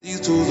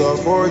These tools are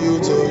for you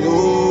to use.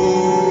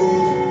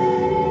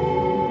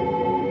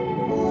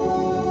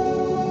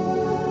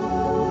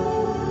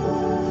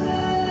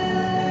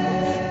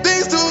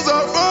 These tools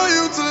are for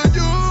you to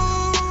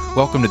use.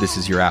 Welcome to This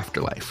Is Your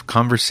Afterlife,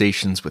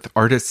 conversations with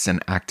artists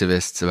and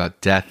activists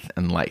about death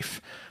and life.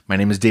 My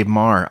name is Dave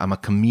Marr. I'm a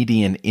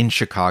comedian in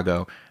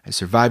Chicago. I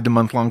survived a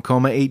month-long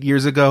coma 8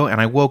 years ago, and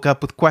I woke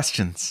up with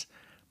questions.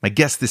 My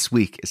guest this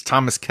week is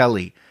Thomas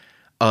Kelly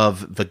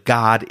of the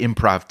God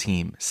improv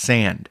team,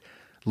 Sand.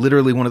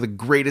 Literally one of the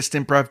greatest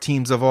improv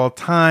teams of all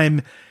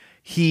time.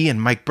 He and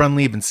Mike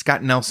Brunleib and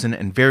Scott Nelson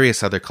and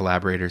various other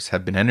collaborators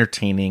have been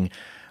entertaining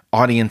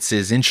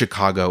audiences in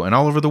Chicago and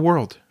all over the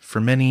world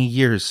for many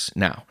years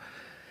now.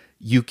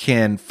 You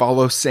can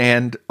follow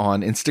Sand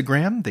on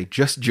Instagram. They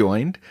just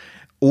joined.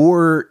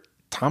 Or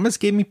Thomas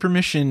gave me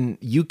permission.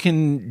 You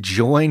can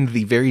join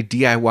the very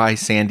DIY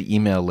Sand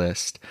email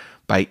list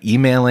by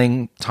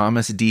emailing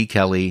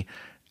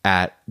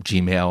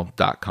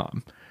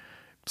thomasdkelly@gmail.com.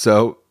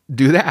 So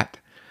do that.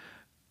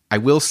 I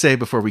will say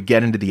before we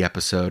get into the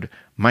episode,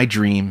 my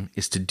dream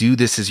is to do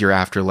This Is Your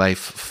Afterlife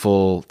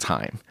full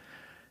time.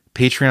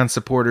 Patreon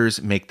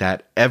supporters make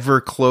that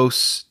ever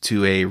close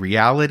to a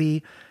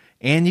reality,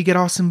 and you get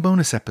awesome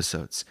bonus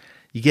episodes.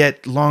 You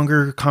get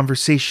longer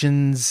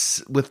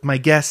conversations with my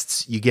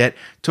guests. You get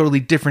totally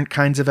different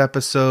kinds of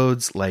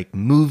episodes, like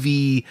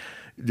the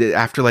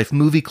Afterlife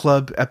Movie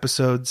Club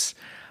episodes.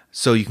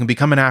 So you can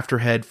become an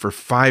Afterhead for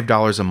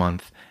 $5 a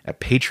month at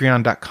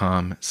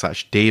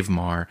patreon.com/Dave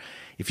Marr.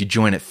 If you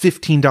join at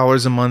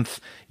 $15 a month,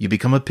 you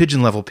become a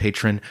Pigeon level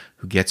patron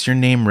who gets your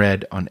name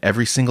read on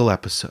every single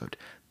episode.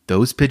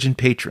 Those Pigeon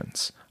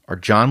patrons are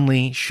John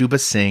Lee, Shuba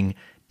Singh,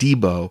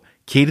 Debo,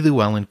 Katie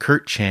Llewellyn,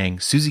 Kurt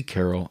Chang, Susie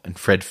Carroll, and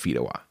Fred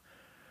Fidowa.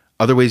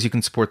 Other ways you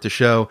can support the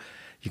show: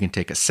 you can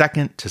take a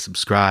second to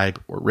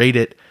subscribe or rate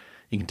it.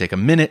 You can take a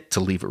minute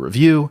to leave a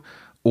review,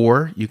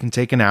 or you can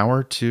take an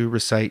hour to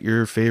recite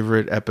your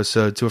favorite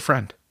episode to a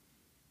friend.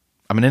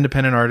 I'm an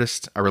independent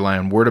artist. I rely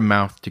on word of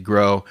mouth to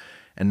grow,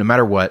 and no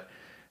matter what,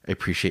 I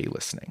appreciate you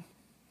listening.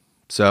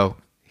 So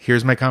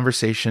here's my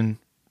conversation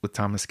with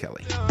Thomas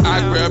Kelly.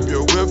 I grab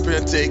your whip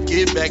and take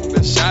it back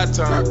to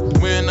Chi-Town.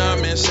 When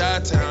I'm in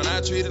Chi-Town, I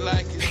treat it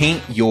like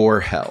Paint your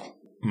hell.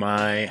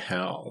 My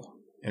hell.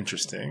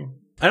 Interesting.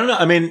 I don't know.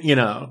 I mean,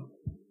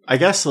 I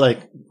guess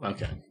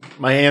okay.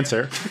 My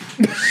answer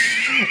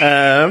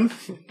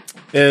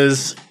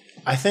is,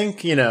 I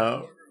think,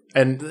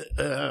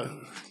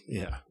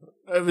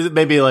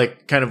 maybe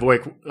like kind of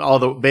like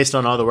based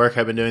on all the work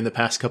I've been doing the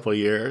past couple of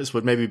years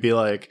would maybe be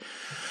like,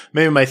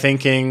 maybe my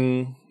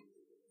thinking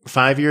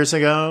 5 years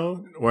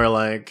ago, where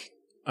like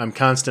I'm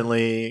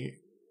constantly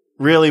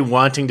really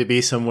wanting to be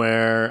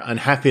somewhere,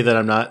 unhappy that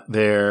I'm not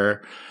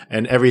there,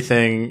 and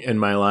everything in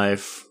my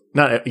life,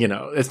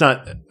 it's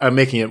not, I'm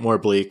making it more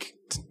bleak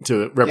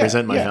to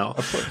represent my hell.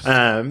 Of course.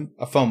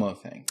 A FOMO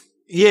thing.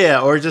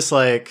 Yeah. Or just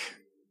like,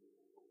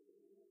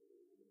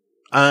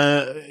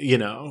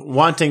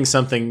 wanting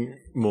something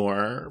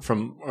more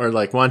or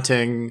like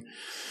wanting,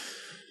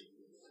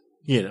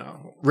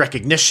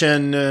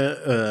 recognition,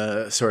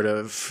 sort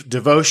of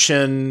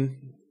devotion,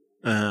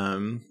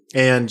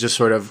 and just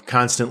sort of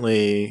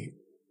constantly,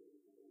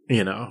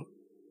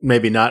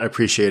 maybe not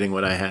appreciating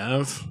what I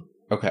have.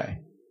 Okay.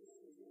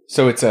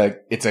 So it's a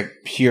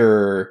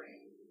pure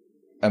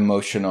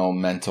emotional,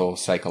 mental,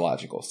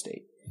 psychological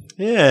state.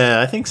 Yeah,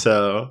 I think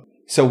so.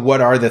 So what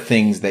are the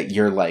things that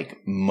you're like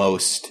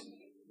most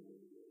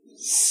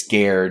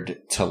scared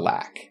to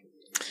lack?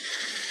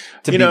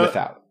 To be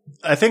without?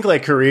 I think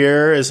like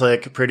career is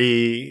like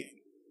pretty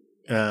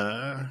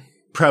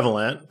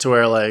prevalent to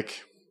where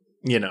like,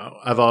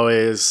 I've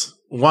always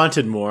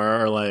wanted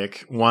more, or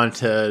like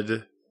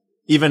wanted,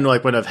 even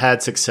like when I've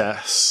had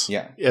success,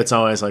 it's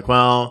always like,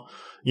 well,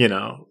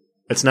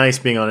 it's nice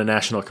being on a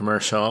national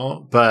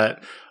commercial,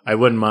 but I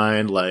wouldn't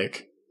mind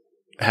like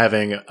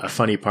having a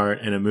funny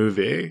part in a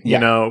movie,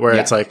 where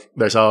it's like,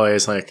 there's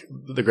always like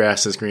the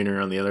grass is greener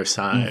on the other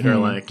side, or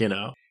like,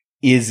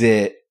 Is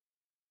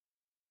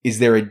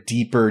there a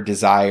deeper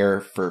desire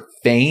for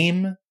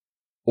fame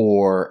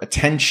or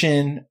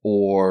attention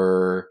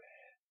or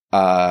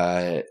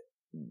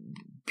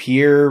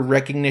peer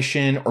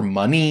recognition or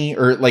money?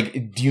 Or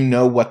like, do you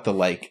know what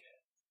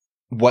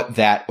what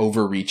that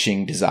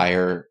overreaching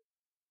desire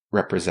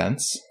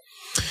represents?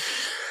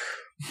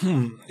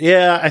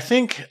 Yeah, I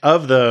think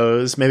of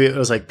those, maybe it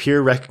was like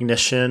peer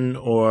recognition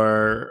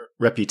or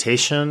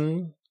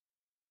reputation.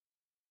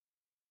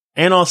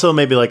 And also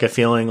maybe like a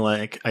feeling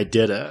like I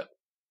did it.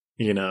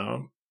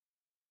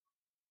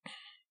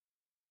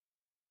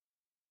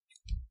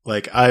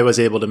 Like I was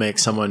able to make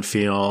someone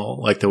feel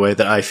like the way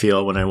that I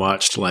feel when I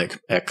watched like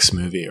X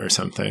movie or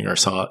something, or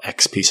saw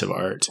X piece of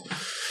art.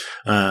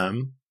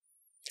 And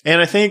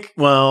I think,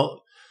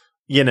 well,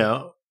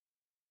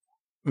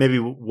 maybe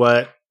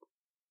what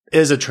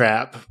is a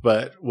trap,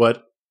 but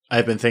what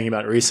I've been thinking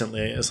about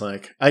recently is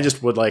like, I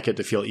just would like it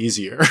to feel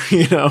easier,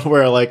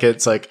 where like,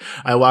 it's like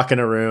I walk in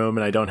a room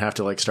and I don't have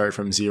to like start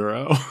from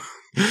zero.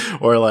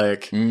 Or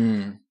like,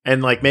 and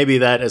like maybe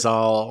that is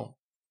all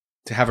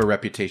To have a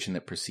reputation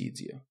that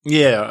precedes you.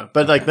 Yeah,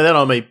 but like, but that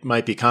all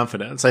might be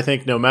confidence. I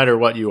think no matter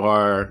what you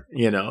are,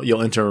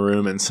 you'll enter a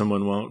room and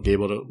someone won't be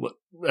able to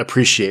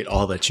appreciate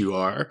all that you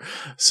are.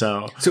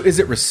 So is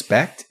it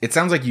respect? It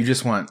sounds like you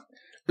just want,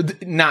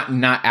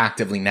 not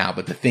actively now,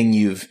 but the thing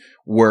you've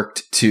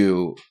worked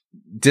to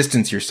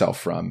distance yourself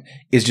from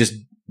is just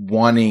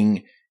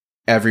wanting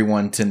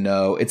everyone to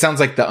know. It sounds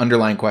like the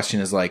underlying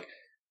question is like,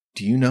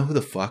 do you know who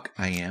the fuck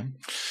I am?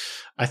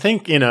 I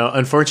think,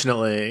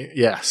 unfortunately,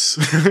 yes.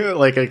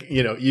 Like,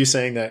 you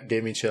saying that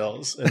gave me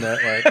chills, and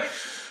that like,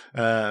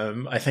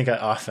 I think I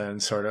often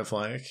sort of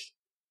like,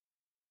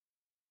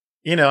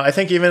 I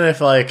think even if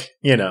like,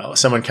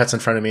 someone cuts in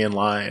front of me in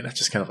line, it's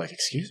just kind of like,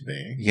 excuse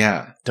me.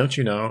 Yeah. Don't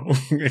you know?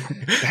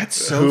 That's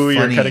so who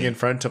funny. You're cutting in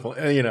front of,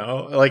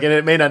 like, and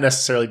it may not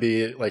necessarily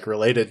be like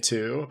related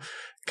to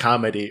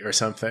comedy or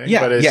something,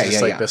 but it's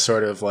just like this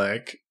sort of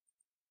like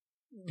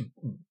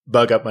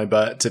bug up my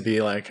butt to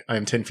be like,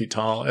 I'm 10 feet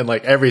tall. And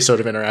like every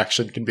sort of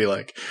interaction can be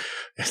like,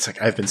 it's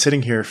like, I've been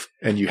sitting here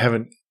and you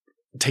haven't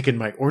taken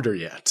my order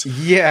yet.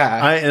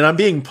 Yeah. And I'm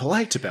being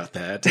polite about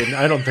that. And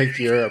I don't think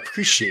you're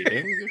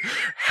appreciating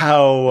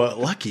how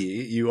lucky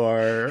you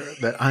are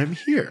that I'm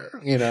here,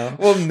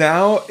 Well,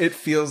 now it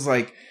feels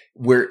like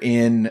we're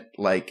in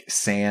like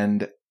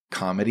sand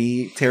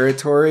comedy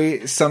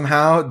territory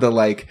somehow. The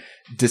like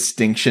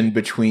distinction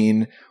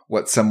between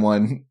what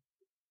someone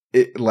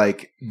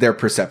like their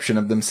perception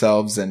of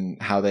themselves and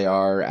how they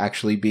are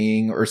actually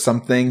being or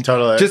something.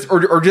 Totally.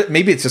 Or just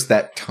maybe it's just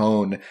that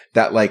tone,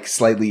 that like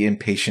slightly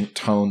impatient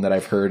tone that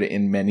I've heard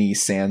in many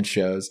sand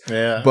shows.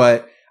 Yeah.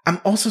 But I'm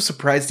also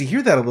surprised to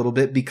hear that a little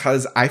bit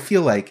because I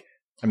feel like,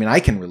 I mean, I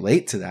can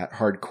relate to that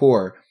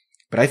hardcore,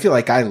 but I feel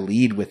like I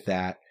lead with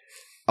that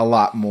a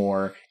lot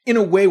more in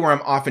a way where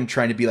I'm often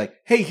trying to be like,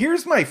 hey,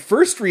 here's my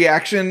first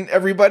reaction,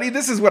 everybody.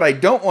 This is what I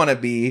don't want to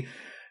be.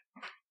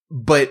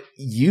 But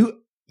you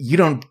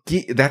don't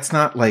get, that's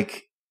not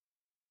like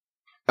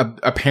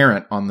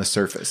apparent on the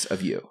surface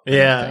of you.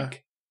 Yeah.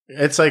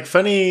 It's like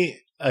funny.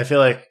 I feel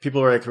like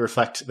people like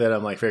reflect that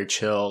I'm like very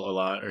chill a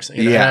lot or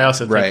something. Yeah. And I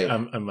also think right.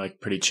 I'm like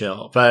pretty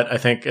chill, but I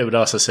think it would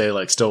also say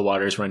like still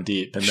waters run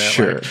deep, and that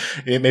sure.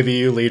 like, maybe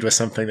you lead with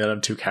something that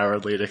I'm too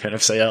cowardly to kind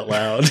of say out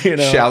loud,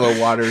 Shallow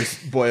waters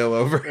boil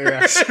over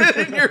yes.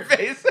 in your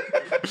face.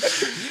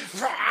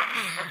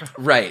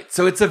 Right.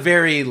 So it's a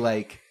very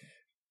like,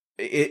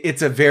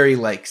 it's a very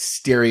like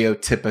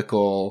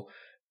stereotypical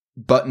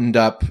buttoned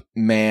up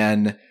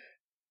man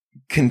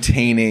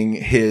containing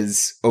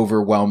his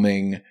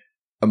overwhelming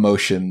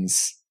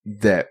emotions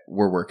that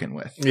we're working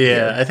with.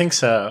 Yeah, I think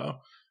so.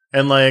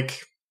 And like,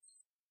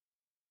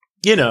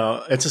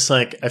 it's just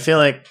like, I feel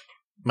like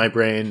my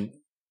brain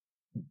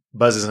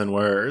buzzes and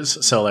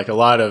whirs. So like a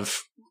lot of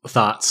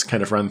thoughts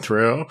kind of run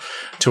through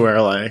to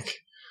where like,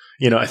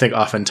 I think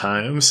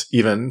oftentimes,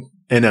 even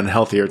in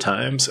unhealthier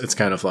times, it's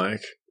kind of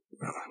like,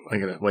 I'm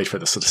going to wait for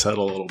this to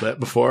settle a little bit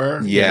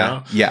before.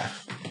 Yeah. Yeah.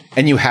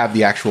 And you have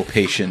the actual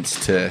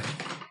patience to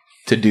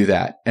do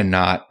that and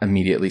not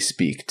immediately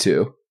speak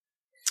to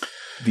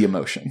the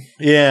emotion.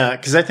 Yeah.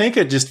 Cause I think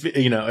it just,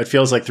 it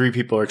feels like three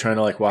people are trying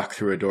to like walk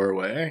through a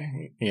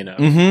doorway,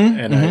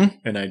 Mm-hmm,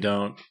 and I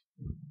don't,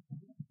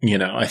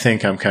 I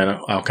think I'll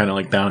kind of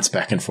like bounce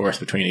back and forth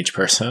between each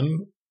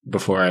person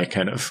before I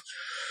kind of,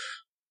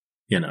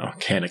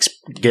 can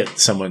get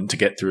someone to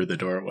get through the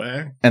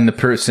doorway. And the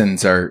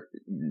persons are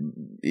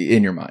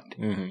in your mind.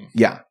 Mm-hmm.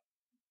 Yeah.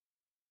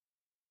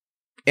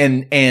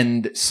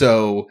 And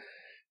so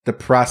the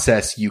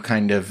process you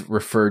kind of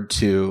referred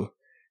to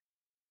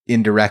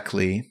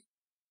indirectly,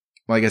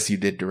 well, I guess you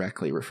did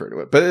directly refer to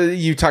it, but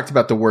you talked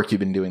about the work you've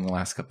been doing the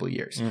last couple of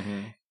years.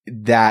 Mm-hmm.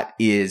 That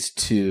is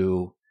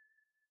to,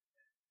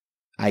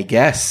 I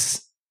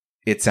guess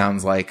it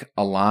sounds like,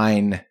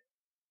 align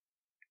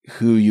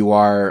who you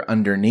are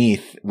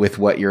underneath with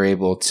what you're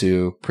able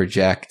to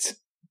project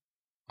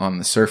on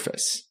the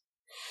surface,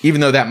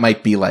 even though that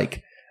might be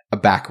like a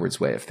backwards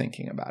way of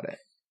thinking about it.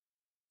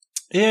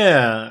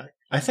 Yeah,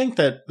 I think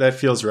that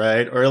feels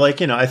right. Or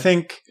like, I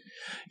think,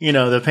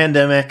 the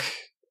pandemic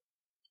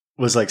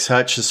was like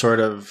such a sort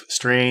of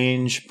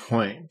strange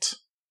point.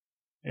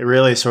 It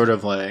really sort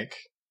of like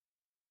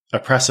a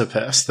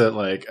precipice that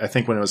like, I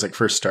think when it was like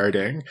first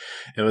starting,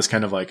 it was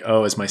kind of like,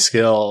 oh, is my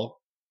skill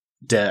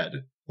dead?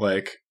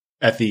 Like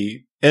at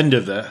the end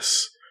of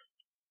this,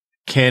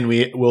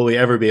 will we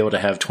ever be able to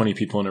have 20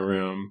 people in a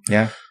room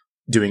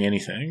doing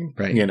anything?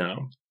 Right.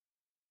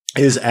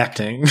 Is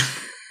acting,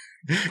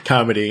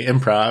 comedy,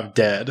 improv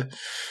dead?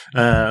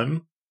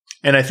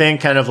 And I think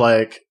kind of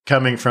like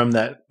coming from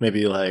that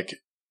maybe like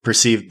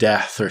perceived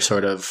death or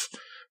sort of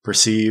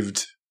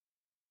perceived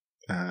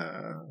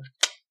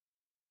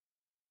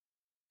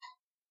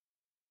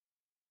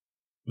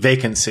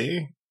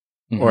vacancy,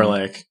 Mm-hmm. or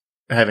like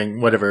having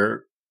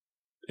whatever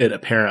it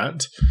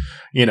apparent,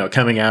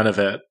 coming out of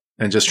it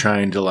and just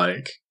trying to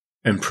like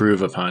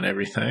improve upon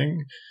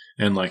everything.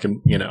 And like,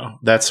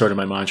 that's sort of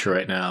my mantra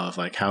right now of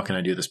like, how can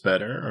I do this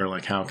better? Or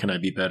like, how can I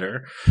be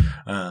better?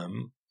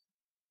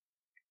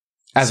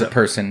 As a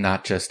person,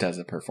 not just as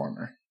a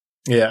performer.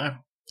 Yeah.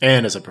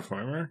 And as a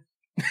performer.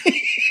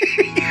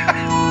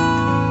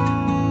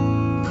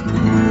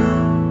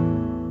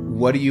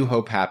 What do you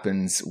hope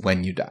happens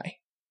when you die?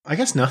 I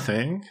guess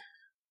nothing.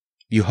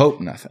 You hope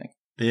nothing.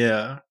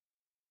 Yeah.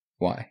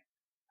 Why?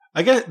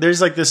 I guess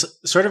there's like this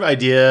sort of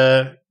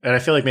idea, and I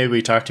feel like maybe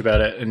we talked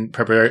about it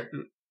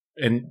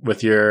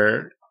with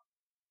your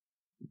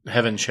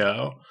Heaven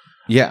show.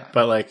 Yeah.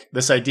 But like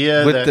this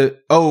idea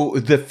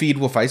with the Feed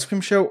Wolf Ice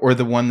Cream show, or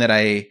the one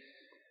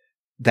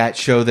that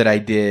show that I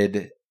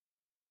did,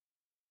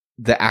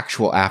 the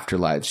actual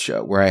Afterlives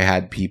show where I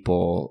had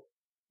people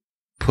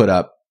put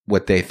up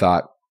what they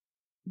thought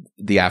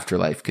the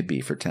afterlife could be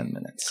for 10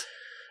 minutes.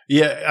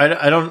 Yeah,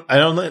 I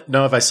don't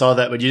know if I saw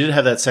that, but you did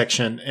have that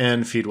section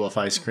in Feed Wolf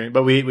Ice Cream.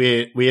 But we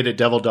ate at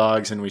Devil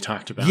Dogs and we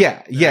talked about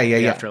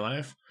the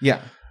afterlife.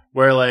 Yeah.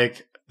 Where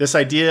like this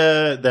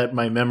idea that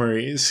my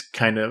memories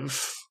kind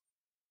of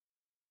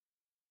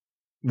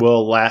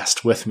will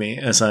last with me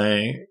as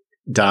I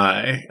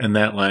die, and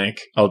that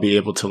like I'll be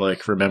able to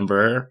like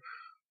remember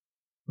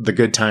the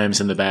good times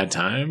and the bad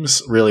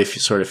times, really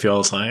sort of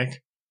feels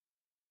like,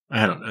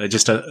 I don't know.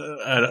 Just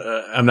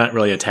I'm not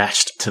really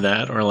attached to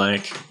that, or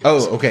like.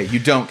 Oh, okay. You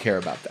don't care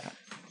about that.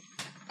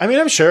 I mean,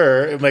 I'm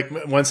sure. Like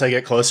once I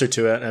get closer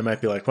to it, I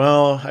might be like,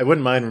 well, I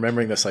wouldn't mind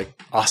remembering this like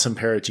awesome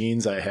pair of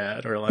jeans I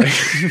had, or like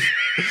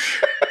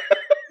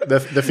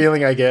the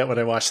feeling I get when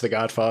I watch The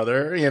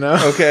Godfather. You know?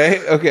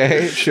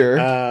 Okay, sure.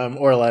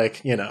 Or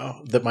like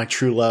that my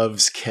true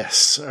love's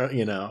kiss.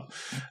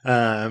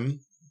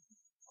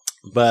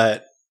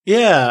 But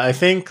yeah, I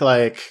think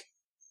like.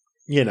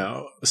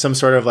 Some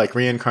sort of like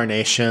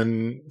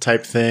reincarnation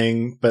type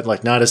thing, but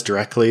like not as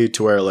directly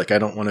to where like I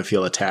don't want to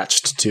feel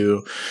attached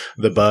to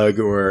the bug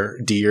or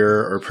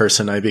deer or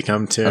person I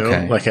become to.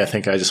 Okay. Like I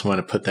think I just want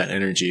to put that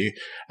energy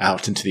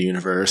out into the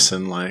universe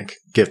and like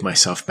give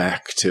myself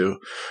back to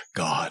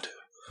God.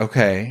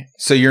 Okay.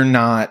 So you're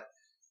not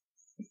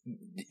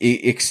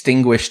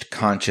extinguished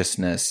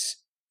consciousness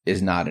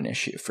is not an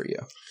issue for you.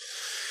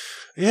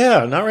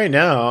 Yeah, not right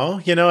now.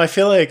 I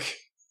feel like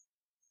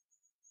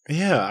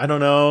I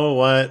don't know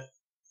what.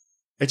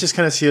 It just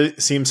kind of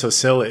seems so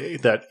silly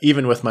that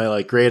even with my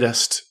like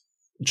greatest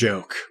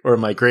joke or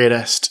my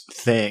greatest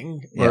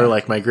thing or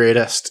like my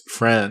greatest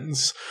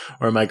friends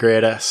or my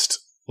greatest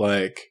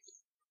like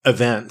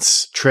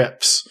events,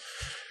 trips,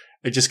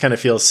 it just kind of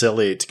feels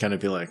silly to kind of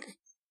be like,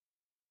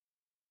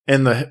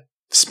 in the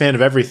span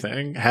of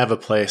everything, have a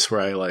place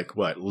where I like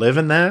live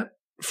in that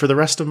for the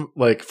rest of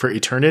like for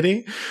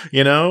eternity,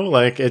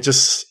 like it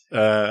just,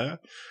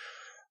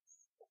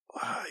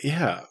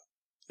 yeah.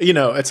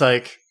 It's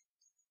like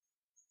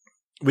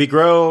we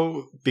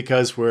grow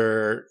because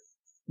we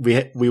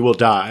will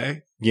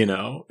die,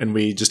 and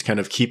we just kind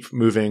of keep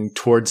moving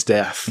towards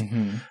death.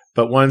 Mm-hmm.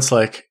 But once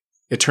like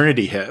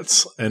eternity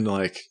hits and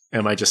like,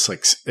 am I just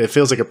like, it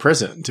feels like a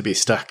prison to be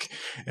stuck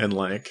and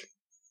like,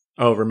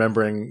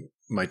 remembering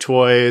my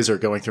toys or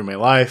going through my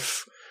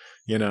life,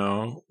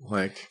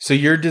 like. So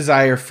your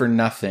desire for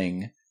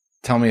nothing,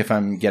 tell me if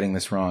I'm getting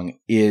this wrong,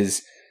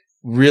 is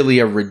really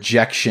a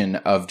rejection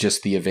of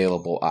just the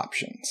available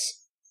options.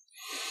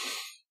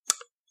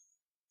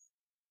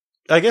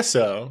 I guess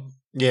so.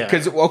 Yeah.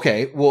 Because,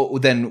 okay, well,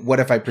 then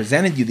what if I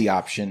presented you the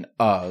option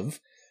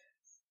of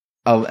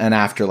an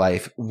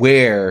afterlife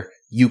where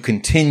you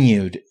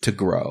continued to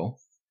grow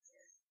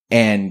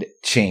and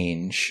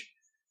change,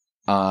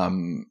 but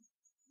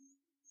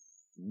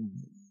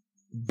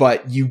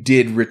you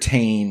did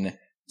retain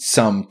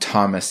some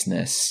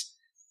Thomasness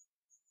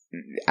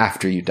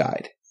after you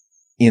died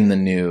in the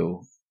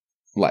new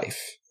life?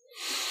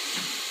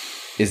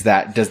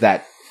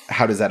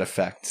 How does that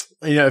affect?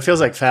 It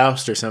feels like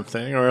Faust or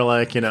something, or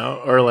like,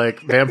 or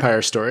like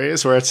vampire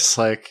stories where it's just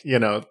like,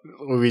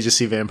 we just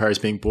see vampires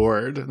being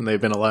bored and they've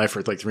been alive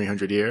for like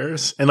 300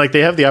 years. And like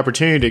they have the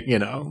opportunity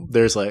to,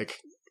 there's like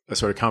a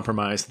sort of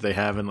compromise that they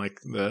have in like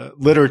the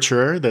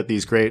literature that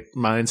these great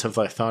minds have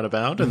like thought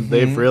about. And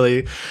they've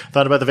really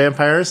thought about the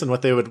vampires and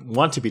what they would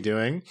want to be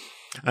doing.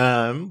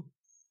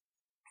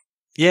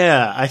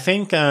 Yeah, I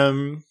think,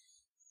 I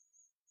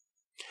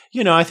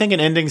think an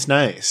ending's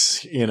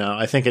nice.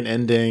 I think an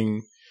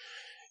ending,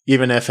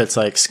 even if it's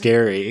like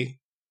scary,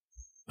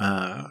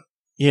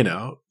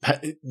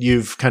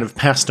 you've kind of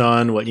passed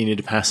on what you need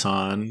to pass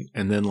on.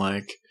 And then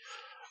like,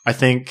 I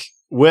think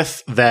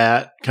with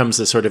that comes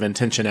this sort of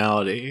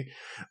intentionality,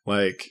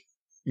 like,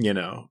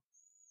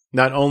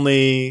 not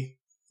only,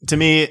 to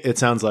me, it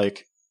sounds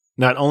like,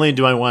 not only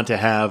do I want to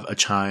have a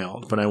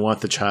child, but I want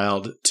the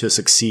child to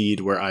succeed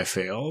where I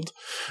failed,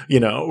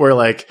 where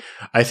like,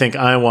 I think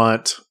I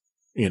want,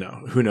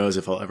 who knows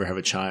if I'll ever have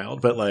a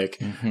child, but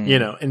like,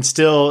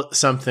 instill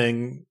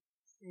something,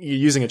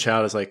 using a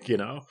child as like,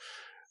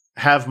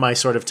 have my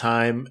sort of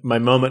time, my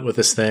moment with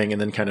this thing, and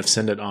then kind of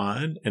send it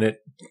on, and it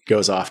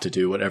goes off to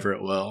do whatever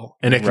it will.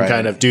 And it can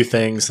kind of do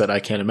things that I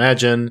can't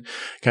imagine,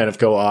 kind of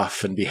go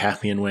off and be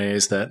happy in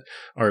ways that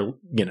are,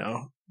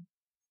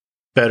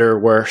 better,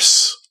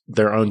 worse,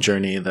 their own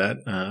journey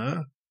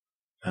that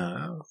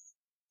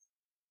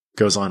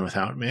goes on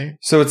without me.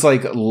 So it's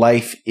like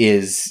life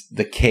is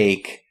the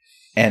cake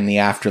and the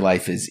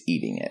afterlife is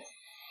eating it.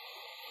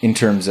 in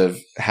terms of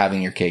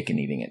having your cake and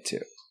eating it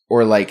too.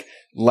 Or like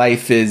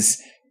life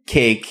is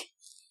cake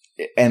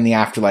and the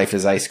afterlife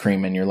is ice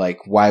cream, and you're like,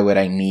 why would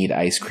I need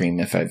ice cream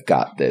if I've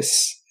got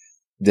this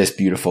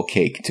beautiful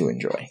cake to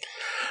enjoy?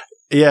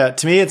 Yeah,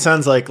 to me it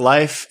sounds like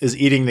life is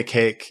eating the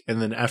cake,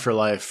 and then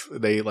afterlife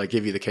they like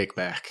give you the cake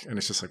back, and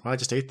it's just like, well, I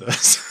just ate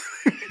this.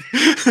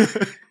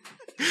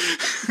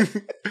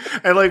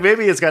 And like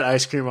maybe it's got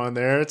ice cream on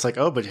there. It's like,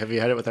 oh, but have you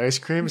had it with ice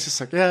cream? It's just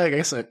like, yeah,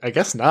 I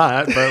guess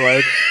not. But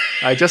like,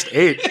 I just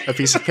ate a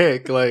piece of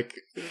cake. Like,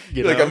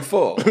 you know, Like I'm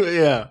full.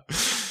 Yeah.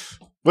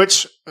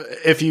 Which,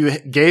 if you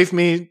gave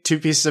me 2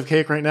 pieces of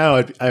cake right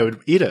now, I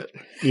would eat it.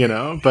 You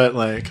know, but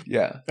like,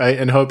 Yeah.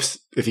 in hopes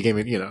if you gave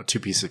me 2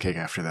 pieces of cake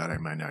after that, I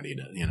might not eat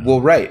it. You know.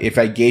 Well, right. If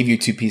I gave you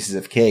 2 pieces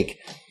of cake,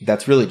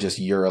 that's really just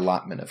your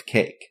allotment of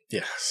cake.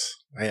 Yes.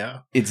 Yeah.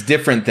 It's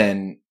different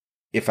than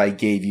if I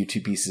gave you 2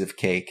 pieces of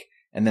cake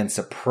and then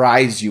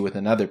surprise you with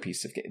another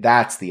piece of cake.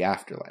 That's the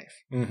afterlife.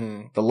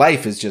 Mm-hmm. The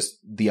life is just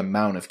the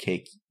amount of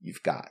cake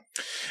you've got.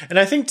 And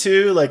I think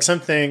too, like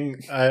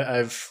something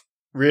I've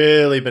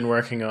really been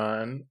working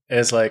on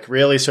is like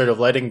really sort of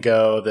letting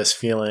go this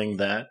feeling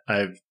that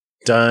I've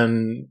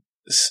done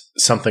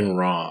something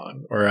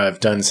wrong, or I've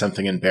done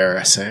something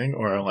embarrassing,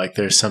 or like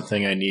there's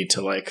something I need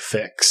to like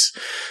fix.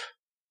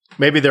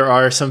 Maybe there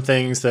are some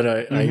things that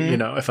I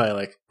if I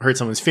like hurt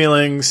someone's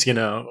feelings,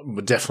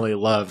 would definitely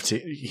love to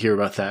hear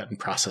about that and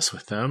process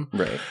with them.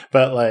 Right.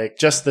 But like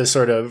just the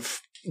sort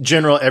of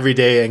general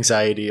everyday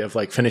anxiety of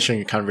like finishing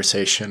a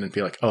conversation and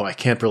be like, oh, I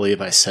can't believe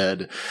I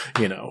said,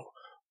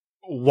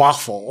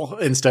 waffle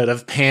instead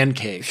of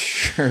pancake.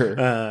 Sure.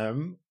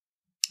 And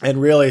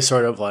really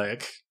sort of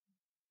like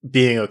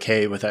being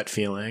okay with that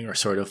feeling, or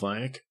sort of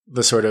like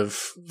the sort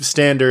of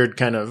standard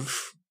kind of,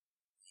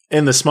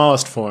 in the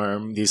smallest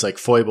form, these like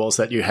foibles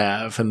that you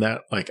have and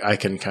that like I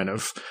can kind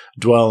of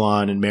dwell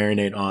on and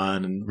marinate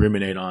on and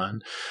ruminate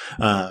on.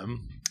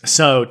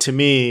 So to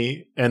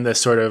me, and this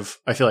sort of,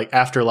 I feel like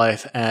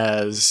afterlife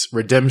as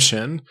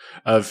redemption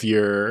of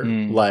your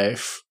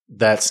life,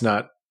 that's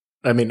not,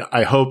 I mean,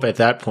 I hope at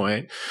that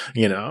point,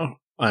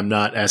 I'm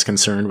not as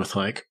concerned with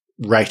like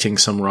righting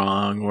some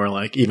wrong, or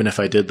like, even if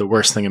I did the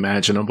worst thing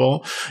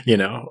imaginable,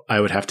 I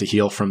would have to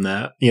heal from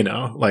that,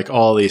 like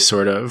all these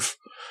sort of,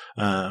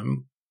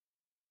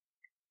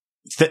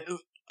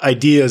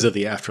 ideas of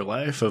the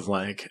afterlife, of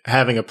like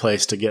having a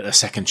place to get a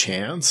second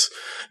chance,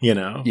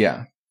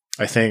 Yeah.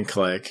 I think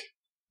like,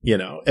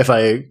 if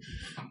I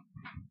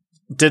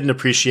didn't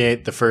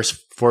appreciate the first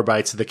 4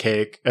 bites of the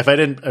cake, if I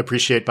didn't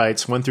appreciate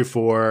bites 1 through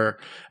 4,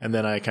 and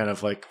then I kind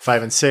of like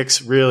 5 and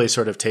 6 really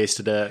sort of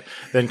tasted it,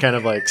 then kind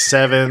of like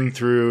 7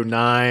 through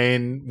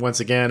 9,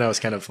 once again, I was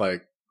kind of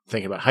like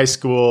thinking about high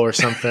school or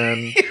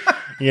something,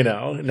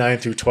 9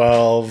 through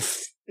 12,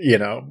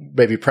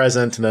 maybe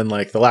present. And then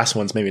like the last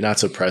one's maybe not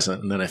so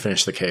present. And then I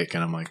finished the cake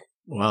and I'm like,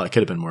 well, I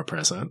could have been more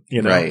present,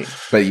 Right.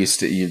 But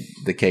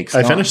the cake's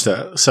I gone. finished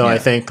it. So Yeah. I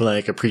think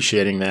like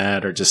appreciating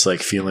that, or just like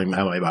feeling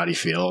how my body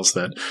feels,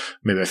 that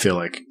maybe I feel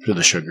like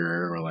the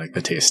sugar or like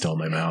the taste still in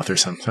my mouth or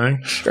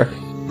something. Sure.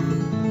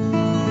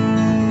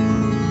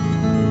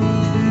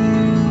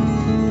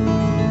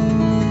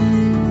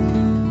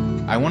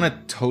 I want to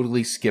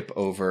totally skip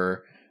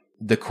over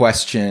the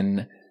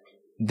question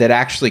that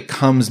actually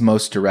comes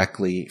most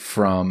directly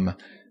from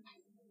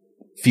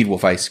Feed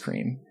Wolf Ice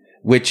Cream,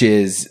 which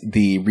is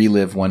the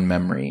relive one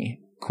memory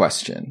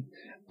question.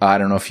 I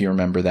don't know if you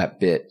remember that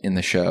bit in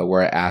the show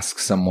where I ask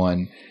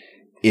someone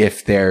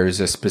if there's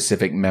a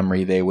specific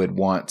memory they would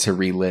want to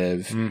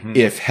relive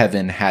if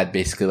heaven had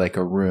basically like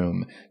a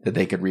room that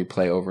they could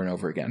replay over and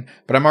over again.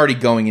 But I'm already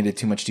going into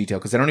too much detail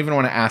because I don't even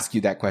want to ask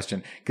you that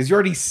question, because you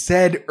already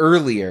said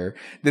earlier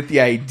that the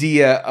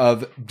idea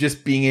of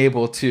just being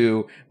able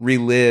to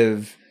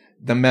relive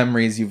the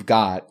memories you've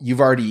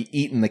already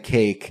eaten the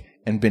cake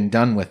and been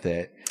done with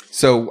it.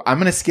 So I'm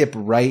going to skip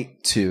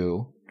right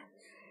to,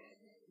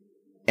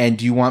 and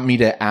do you want me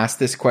to ask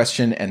this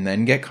question and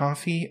then get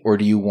coffee, or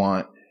do you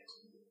want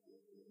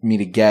me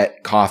to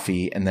get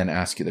coffee and then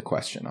ask you the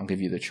question? I'll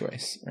give you the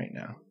choice right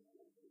now.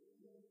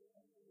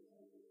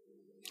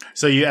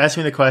 So you asked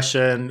me the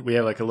question. We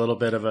have like a little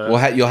bit of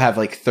a... You'll have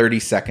like 30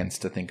 seconds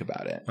to think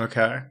about it.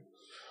 Okay.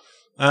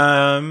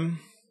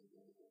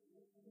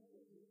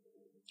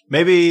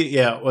 Maybe,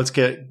 yeah, let's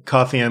get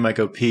coffee and I might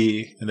go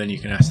pee, and then you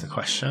can ask the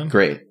question.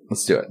 Great.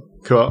 Let's do it.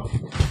 Cool.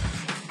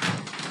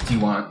 Do you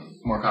want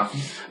more coffee?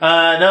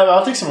 No,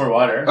 I'll take some more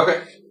water.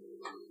 Okay.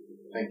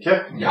 Thank you.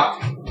 Yeah.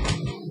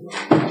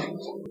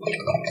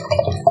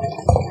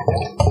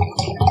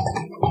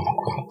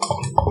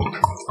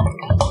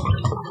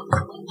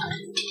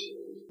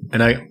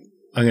 And I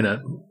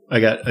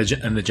got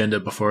an agenda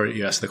before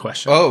you ask the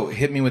question. Oh,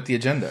 hit me with the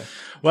agenda.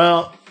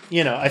 Well,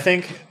 I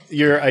think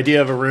your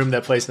idea of a room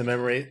that plays the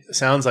memory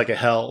sounds like a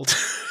hell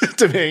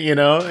to me,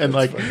 and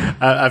like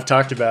I've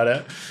talked about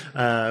it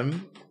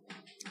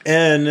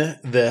in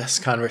this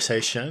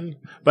conversation,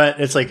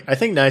 but it's like, I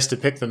think nice to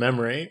pick the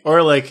memory,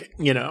 or like,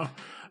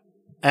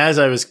 as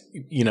I was,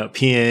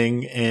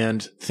 peeing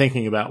and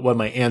thinking about what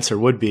my answer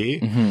would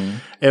be,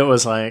 it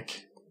was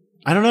like,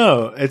 I don't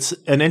know. It's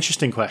an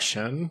interesting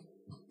question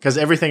because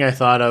everything I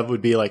thought of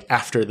would be like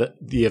after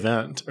the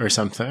event or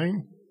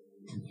something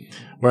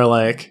where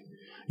like,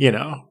 you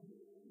know,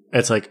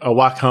 it's like a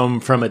walk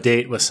home from a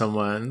date with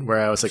someone where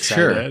I was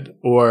excited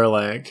or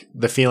like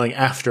the feeling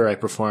after I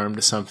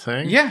performed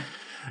something. Yeah.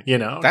 You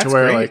know, That's to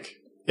where great. like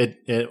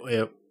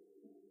it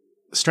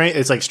strange.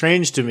 It's like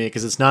strange to me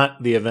because it's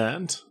not the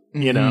event,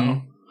 you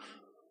know,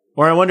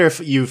 or I wonder if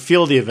you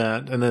feel the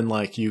event and then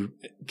like you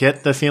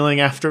get the feeling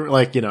after,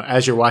 like, you know,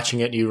 as you're watching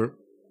it,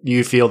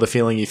 you feel the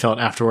feeling you felt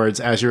afterwards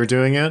as you were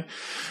doing it.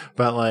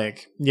 But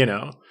like, you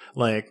know,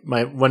 like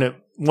one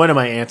of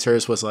my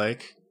answers was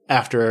like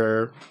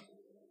after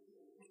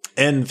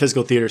in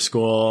physical theater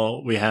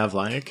school, we have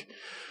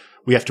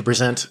to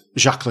present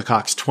Jacques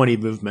Lecoq's 20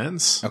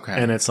 movements. Okay.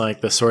 And it's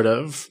like the sort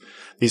of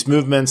these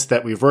movements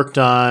that we've worked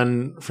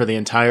on for the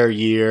entire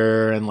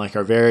year and like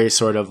are very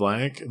sort of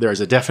like, there's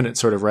a definite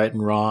sort of right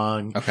and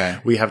wrong. Okay.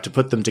 We have to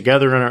put them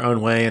together in our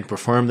own way and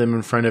perform them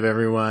in front of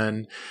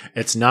everyone.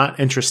 It's not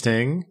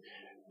interesting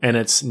and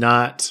it's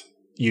not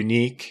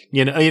unique,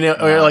 you know,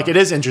 or like it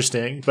is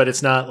interesting, but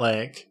it's not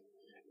like,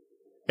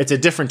 it's a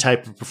different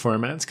type of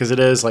performance because it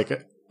is like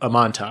a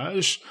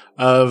montage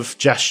of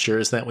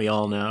gestures that we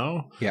all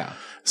know. Yeah.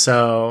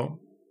 So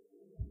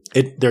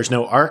there's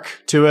no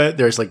arc to it.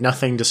 There's like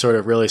nothing to sort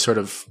of really sort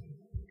of,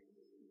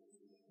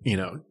 you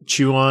know,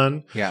 chew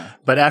on. Yeah.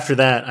 But after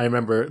that, I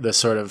remember this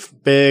sort of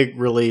big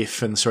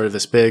relief and sort of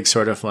this big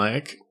sort of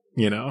like,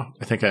 you know,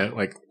 I think I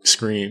like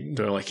screamed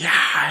or like, yeah,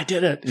 I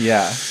did it.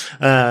 Yeah.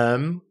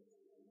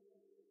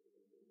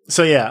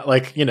 So yeah,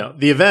 like, you know,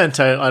 the event,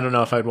 I don't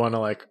know if I'd want to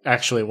like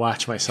actually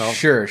watch myself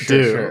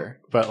Sure.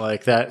 but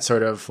like that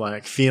sort of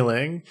like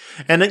feeling.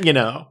 And then, you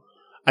know,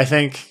 I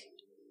think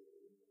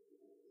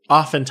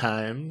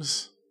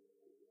oftentimes,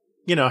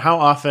 you know, how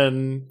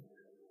often,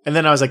 and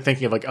then I was like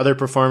thinking of like other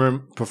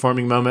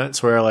performing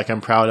moments where like I'm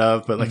proud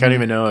of, but like I don't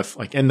even know if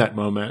like in that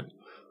moment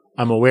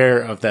I'm aware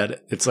of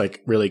that it's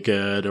like really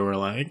good or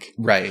like.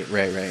 Right.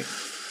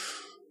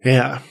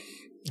 Yeah.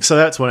 So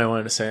that's what I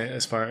wanted to say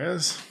as far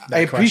as that I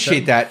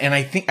appreciate question. that. And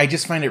I think I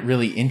just find it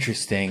really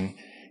interesting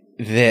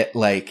that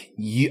like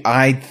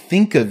I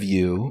think of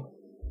you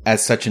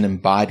as such an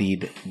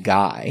embodied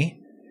guy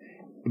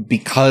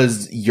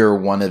because you're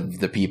one of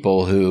the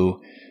people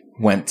who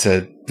went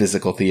to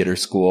physical theater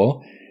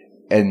school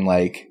and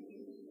like,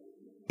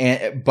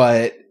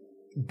 but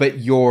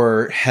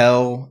your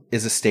hell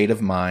is a state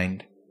of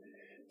mind.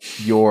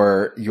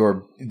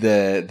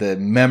 The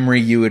memory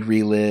you would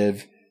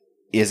relive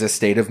is a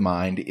state of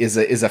mind, is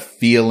a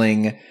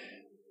feeling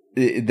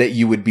that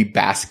you would be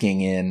basking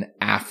in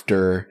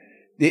after.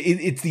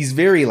 It's these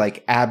very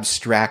like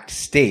abstract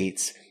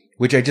states,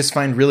 which I just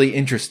find really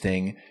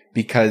interesting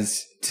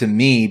because to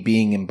me,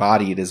 being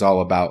embodied is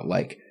all about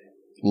like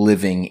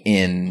living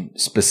in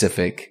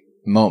specific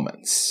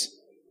moments.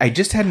 I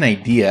just had an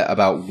idea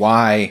about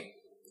why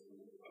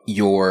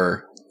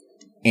your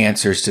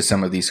answers to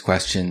some of these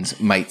questions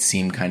might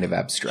seem kind of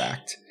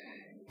abstract.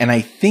 And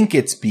I think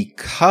it's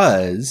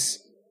because,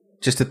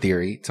 just a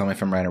theory, tell me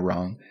if I'm right or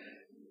wrong,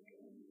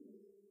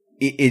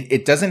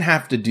 it doesn't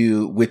have to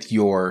do with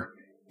your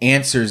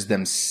answers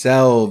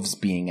themselves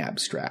being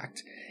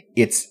abstract.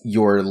 It's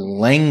your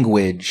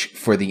language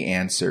for the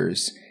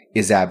answers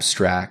is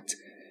abstract.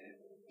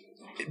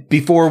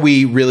 Before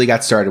we really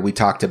got started, we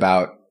talked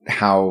about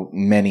how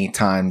many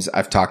times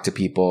I've talked to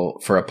people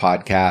for a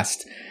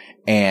podcast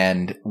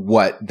and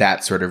what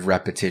that sort of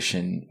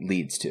repetition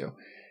leads to.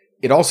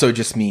 It also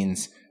just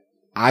means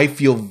I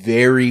feel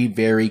very,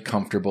 very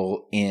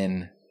comfortable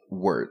in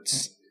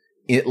words.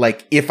 It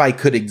like if I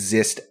could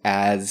exist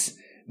as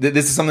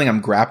this is something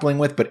I'm grappling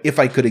with, but if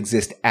I could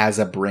exist as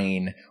a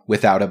brain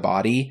without a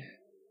body,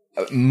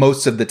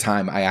 most of the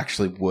time I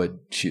actually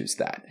would choose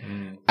that.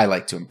 I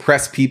like to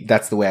impress people.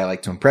 That's the way I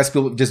like to impress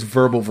people. Just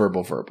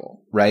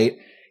verbal, right?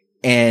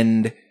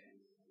 And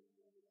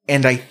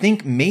I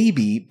think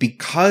maybe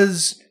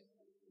because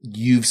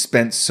you've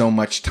spent so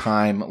much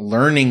time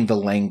learning the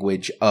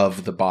language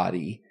of the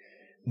body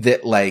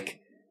that like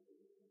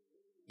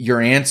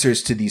your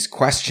answers to these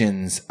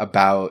questions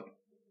about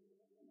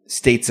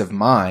states of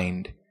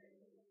mind,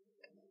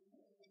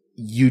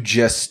 you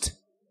just,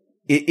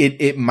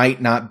 it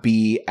might not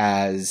be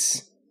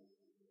as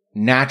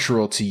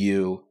natural to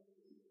you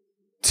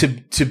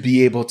to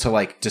be able to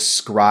like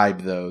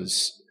describe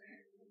those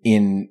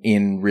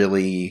in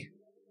really.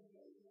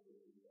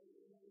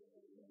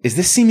 Is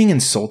this seeming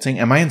insulting?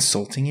 Am I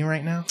insulting you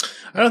right now?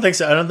 I don't think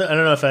so. I don't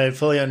know if I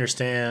fully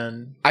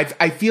understand.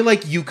 I feel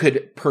like you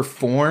could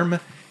perform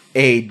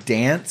a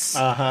dance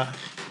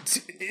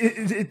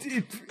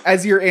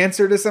as your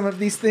answer to some of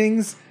these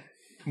things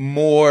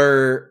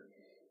more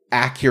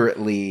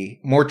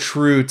accurately, more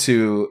true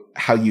to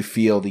how you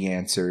feel the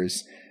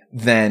answers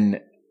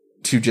than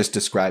to just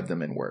describe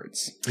them in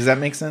words. Does that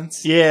make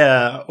sense?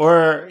 Yeah.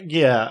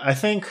 I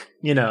think,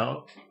 you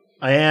know,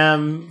 I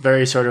am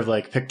very sort of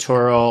like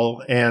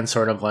pictorial and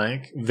sort of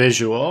like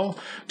visual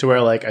to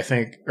where like I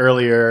think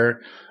earlier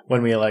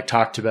when we like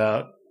talked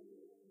about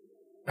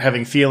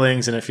having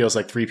feelings and it feels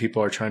like three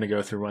people are trying to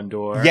go through one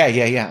door.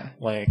 Yeah.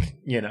 Like,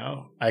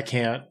 I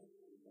can't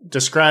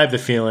describe the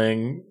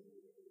feeling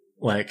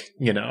like,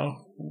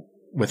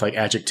 with like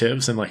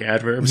adjectives and like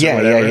adverbs or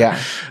whatever.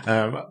 Yeah.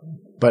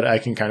 But I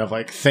can kind of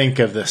like think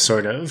of this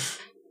sort of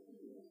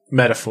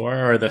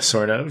metaphor or this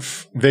sort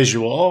of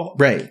visual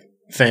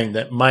thing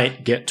that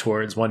might get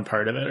towards one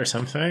part of it or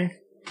something.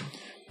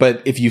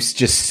 But if you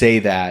just say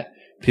that,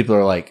 people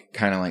are like,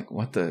 kind of like,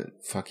 what the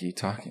fuck are you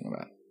talking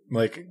about?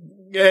 Like,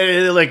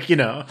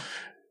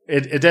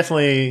 it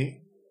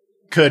definitely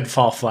could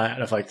fall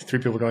flat if like three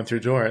people going through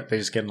the door, they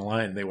just get in the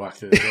line and they walk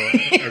through the door.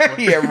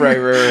 Yeah,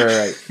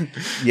 right.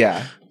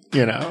 Yeah.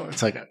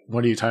 It's like,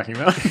 what are you talking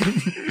about?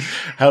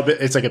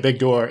 It's like a big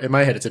door. In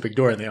my head, it's a big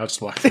door and they all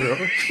just walk through.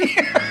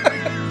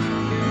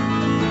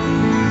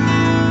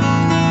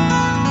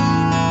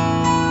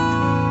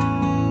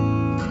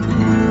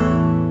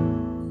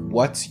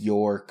 What's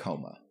your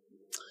coma?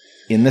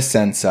 In the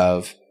sense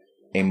of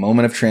a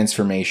moment of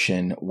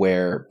transformation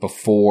where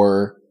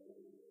before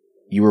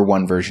you were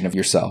one version of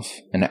yourself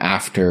and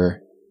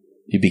after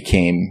you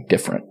became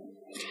different.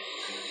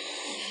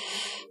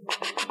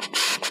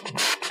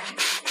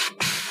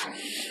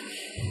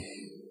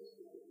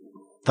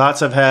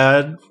 Thoughts I've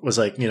had was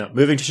like,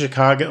 moving to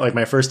Chicago, like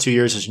my first 2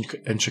 years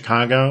in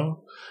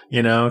Chicago,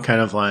 kind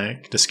of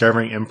like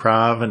discovering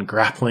improv and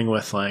grappling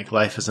with like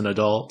life as an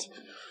adult,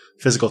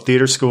 physical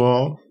theater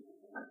school,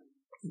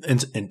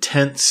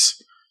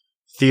 intense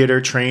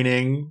theater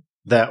training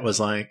that was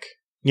like,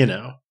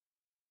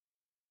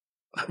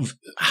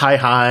 high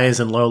highs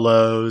and low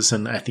lows.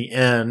 And at the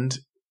end,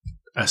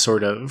 a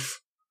sort of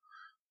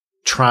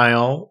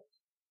trial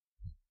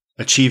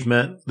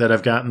achievement that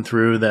I've gotten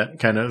through that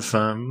kind of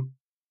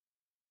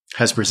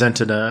has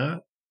presented has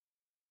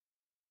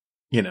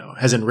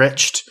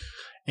enriched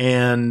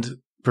and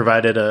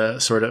provided a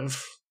sort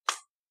of,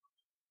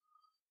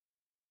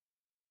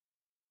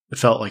 it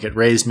felt like it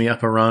raised me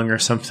up a rung or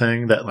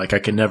something that like I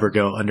could never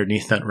go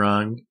underneath that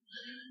rung.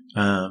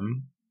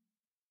 The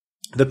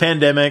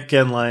pandemic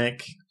and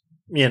like,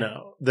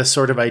 this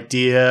sort of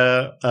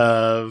idea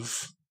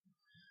of,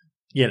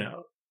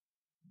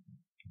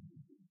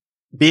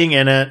 being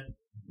in it.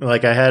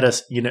 Like I had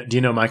do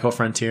you know Michael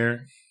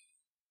Frontier?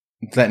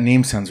 That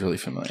name sounds really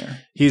familiar.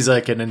 He's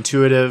like an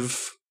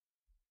intuitive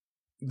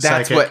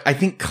That's psychic. what I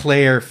think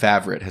Claire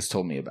Favret has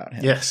told me about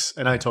him. Yes.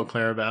 And I told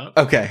Claire about.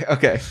 Okay.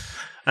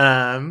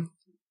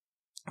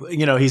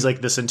 He's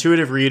like this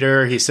intuitive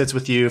reader. He sits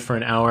with you for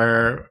an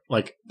hour,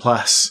 like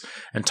plus,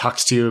 and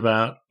talks to you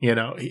about,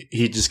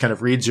 he just kind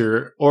of reads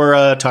your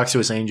aura, talks to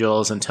his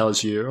angels and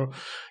tells you,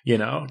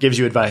 gives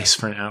you advice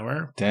for an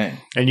hour. Dang.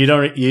 And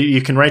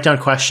you can write down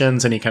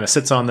questions and he kind of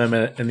sits on them.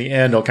 And in the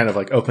end, he'll kind of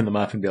like open them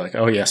up and be like,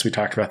 oh yes, we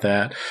talked about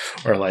that.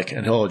 Or like,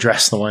 and he'll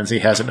address the ones he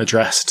hasn't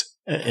addressed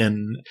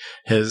in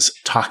his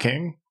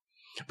talking.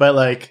 But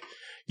like,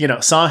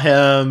 saw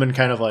him and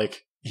kind of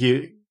like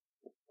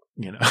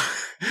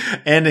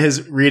and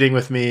his reading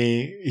with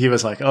me, he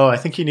was like, oh, I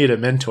think you need a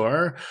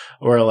mentor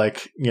or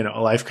like, a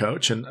life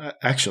coach. And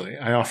actually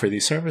I offer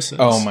these services.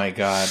 Oh my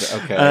God.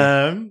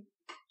 Okay.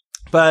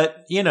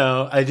 But,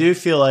 I do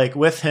feel like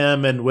with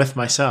him and with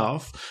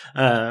myself,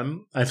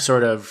 I've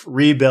sort of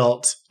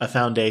rebuilt a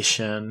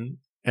foundation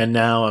and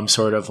now I'm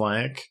sort of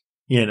like,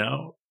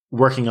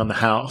 working on the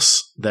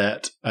house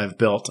that I've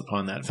built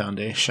upon that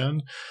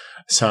foundation.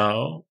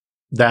 So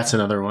that's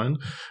another one,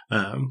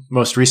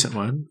 most recent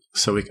one.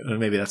 So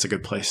maybe that's a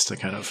good place to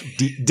kind of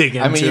dig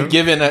into. I mean, you've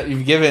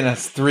given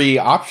us three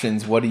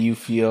options. What do you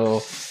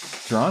feel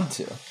drawn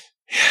to?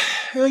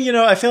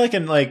 Well, I feel like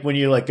when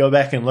you like go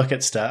back and look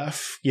at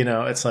stuff,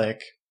 it's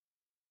like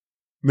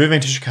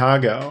moving to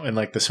Chicago and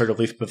like the sort of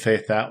leap of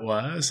faith that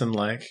was, and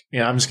like,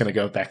 I'm just going to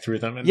go back through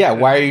them.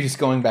 Why are you just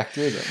going back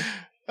through them?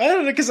 I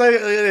don't know, because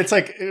it's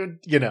like,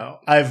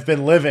 I've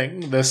been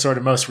living this sort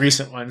of most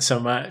recent one so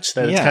much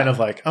that it's kind of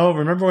like, oh,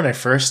 remember when I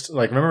first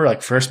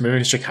moving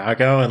to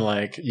Chicago and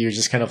like, you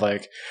just kind of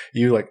like,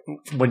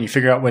 when you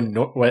figure out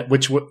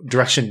which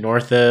direction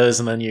north is,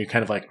 and then you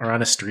kind of like are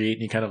on a street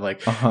and you kind of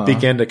like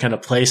begin to kind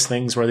of place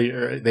things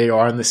where they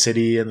are in the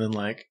city, and then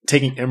like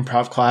taking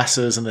improv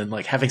classes and then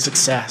like having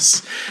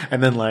success,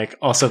 and then like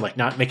also like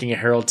not making a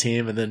Herald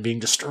team and then being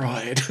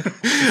destroyed.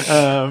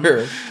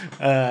 Sure.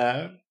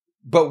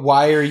 But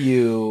why are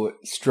you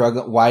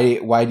struggling?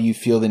 Why do you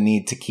feel the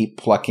need to keep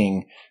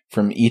plucking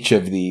from each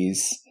of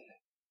these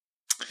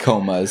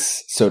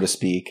comas, so to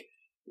speak,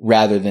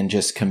 rather than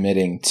just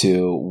committing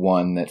to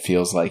one that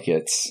feels like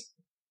it's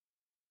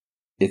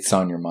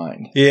on your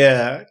mind?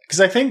 Yeah,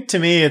 because I think to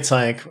me it's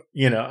like,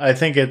 I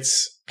think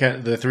it's kind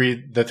of the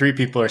three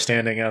people are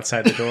standing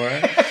outside the door.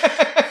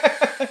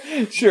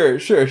 Sure.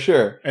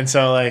 And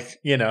so like,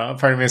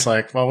 part of me is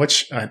like, well,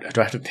 which do I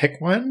have to pick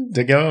one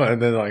to go?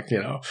 And then like,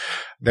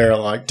 they're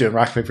like doing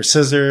rock, paper,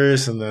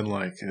 scissors. And then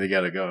like, they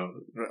got to go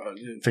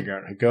figure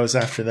out who goes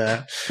after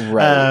that.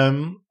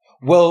 Right.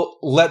 Well,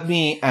 let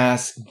me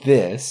ask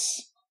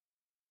this.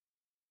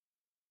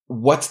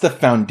 What's the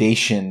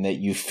foundation that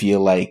you feel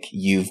like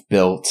you've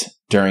built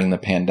during the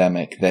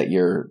pandemic that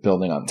you're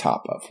building on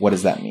top of? What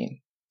does that mean?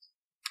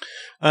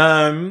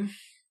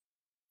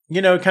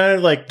 You know, kind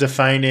of like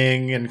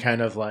defining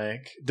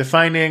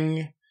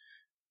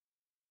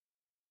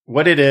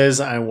what it is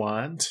I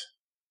want,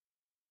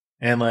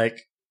 and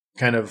like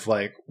kind of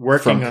like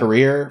working from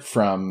career,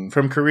 from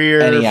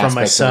any aspect of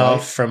myself,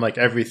 life? from like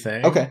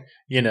everything. Okay.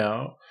 You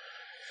know,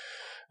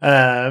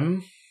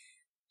 because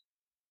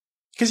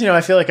you know,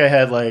 I feel like I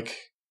had like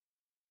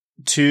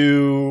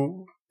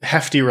 2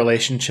 hefty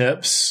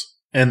relationships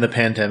in the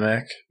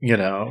pandemic, you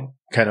know,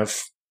 kind of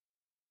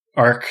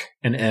arc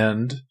and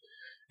end.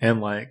 And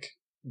like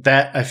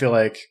that, I feel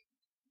like,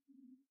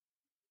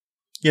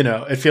 you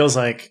know, it feels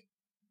like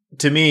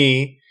to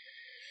me,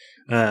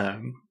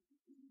 you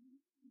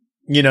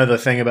know, the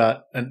thing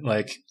about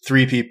like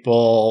 3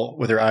 people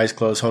with their eyes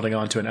closed holding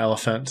on to an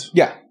elephant.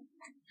 Yeah.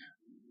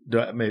 Do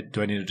I need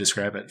to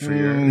describe it for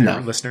your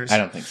listeners? I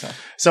don't think so.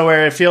 So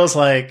where it feels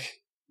like,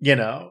 you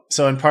know,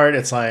 so in part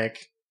it's like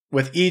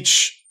with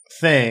each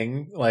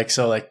thing, like,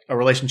 so like a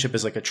relationship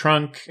is like a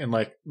trunk, and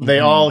like they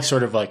all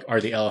sort of like are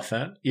the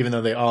elephant, even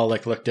though they all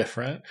like look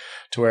different,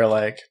 to where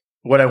like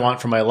what I want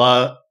from my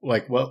love,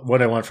 like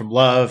what I want from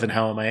love, and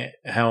how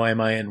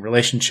am I in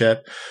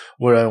relationship,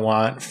 what I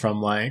want from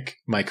like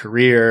my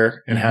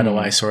career, and how do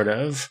I sort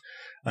of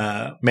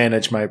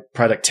manage my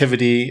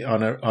productivity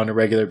on a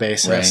regular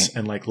basis, right,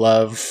 and like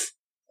love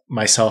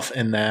myself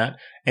in that,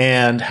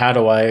 and how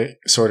do I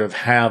sort of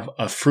have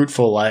a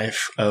fruitful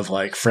life of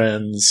like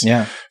friends,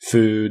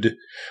 food,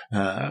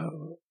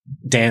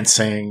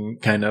 dancing,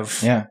 kind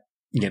of,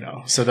 you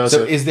know. So those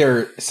are, is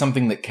there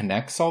something that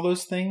connects all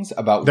those things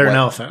about they're an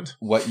elephant,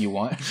 what you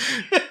want?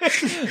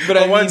 But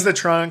well, one's the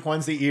trunk,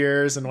 one's the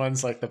ears, and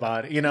one's like the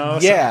body, you know?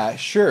 Yeah,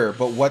 sure.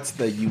 But what's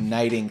the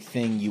uniting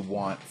thing you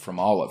want from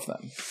all of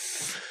them?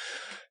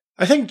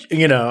 I think,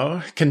 you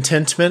know,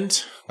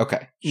 contentment.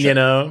 Okay. Sure. You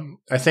know,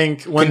 I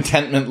think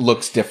contentment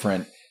looks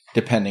different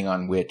depending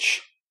on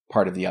which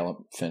part of the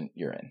elephant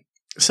you're in.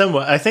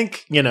 Somewhat. I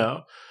think, you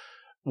know,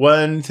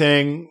 one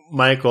thing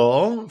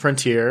Michael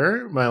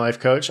Frontier, my life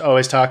coach,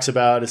 always talks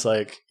about is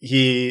like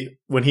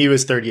when he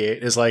was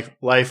 38, is like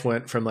life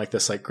went from like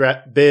this like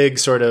big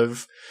sort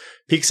of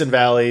peaks and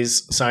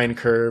valleys sine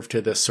curve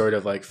to this sort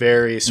of like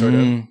very sort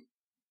of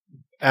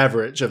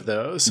average of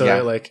those.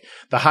 So like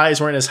the highs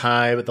weren't as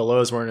high, but the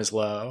lows weren't as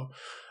low.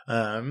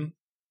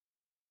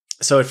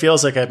 So it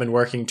feels like I've been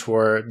working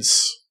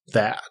towards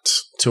that,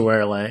 to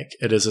where like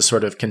it is a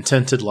sort of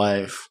contented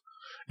life.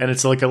 And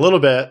it's like a little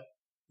bit,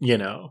 you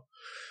know,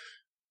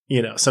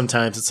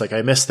 sometimes it's like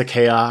I miss the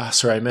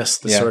chaos, or I miss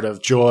the sort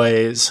of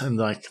joys and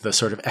like the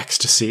sort of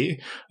ecstasy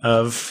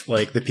of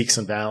like the peaks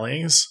and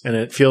valleys. And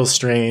it feels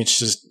strange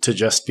to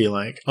just be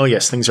like, oh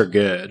yes, things are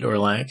good, or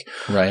like,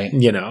 right,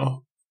 you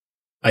know,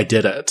 I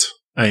did it.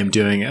 I am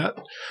doing it.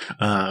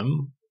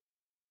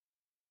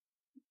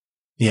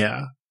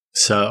 Yeah.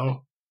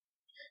 So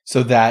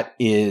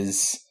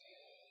that's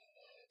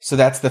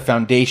the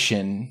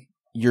foundation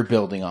you're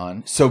building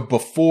on. So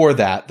before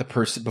that,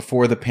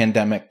 before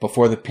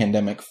the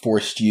pandemic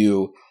forced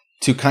you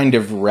to kind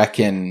of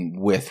reckon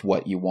with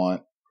what you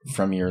want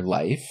from your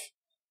life,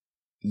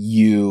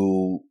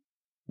 you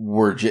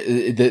were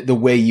the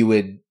way you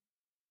would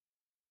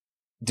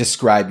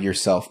describe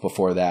yourself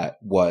before that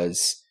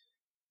was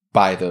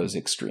by those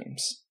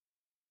extremes.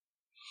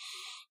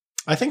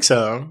 I think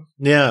so.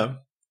 Yeah.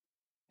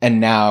 And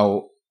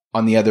now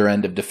on the other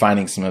end of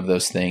defining some of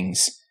those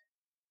things,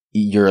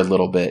 you're a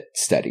little bit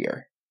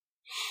steadier.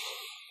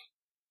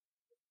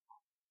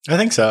 I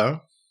think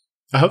so.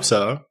 I hope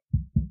so.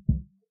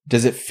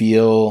 Does it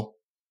feel...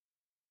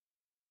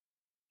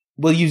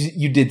 Well,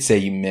 you did say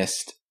you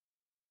missed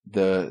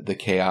the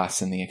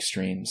chaos and the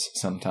extremes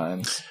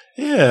sometimes.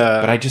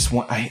 Yeah. But I just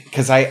want...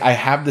 Because I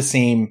have the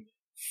same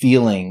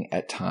feeling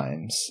at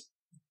times.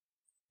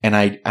 And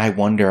I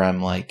wonder,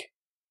 I'm like,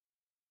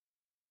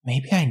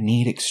 maybe I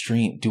need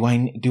extreme. Do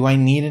I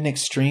need an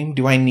extreme?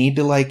 Do I need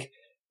to like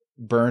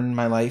burn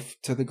my life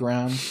to the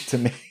ground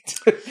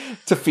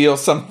to feel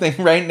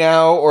something right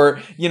now? Or,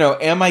 you know,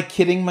 am I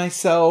kidding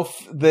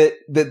myself that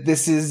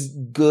this is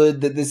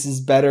good, that this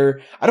is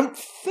better? I don't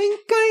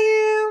think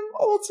I am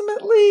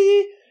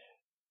ultimately.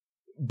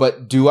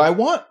 But do I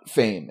want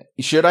fame?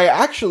 Should I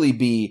actually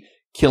be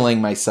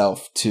killing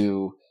myself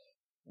to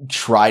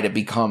try to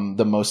become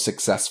the most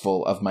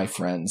successful of my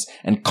friends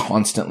and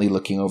constantly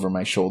looking over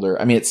my shoulder?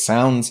 I mean, it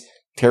sounds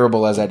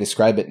terrible as I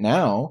describe it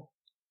now,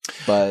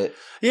 but...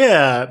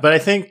 Yeah, but I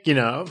think, you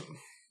know,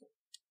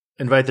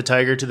 invite the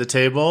tiger to the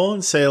table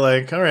and say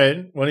like, all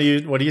right, what are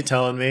you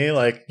telling me?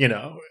 Like, you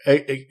know,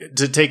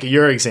 to take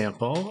your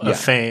example of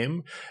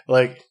fame,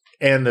 like,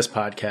 and this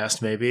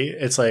podcast, maybe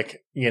it's like,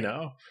 you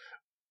know,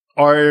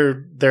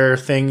 are there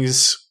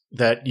things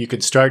that you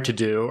could start to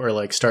do, or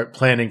like start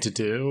planning to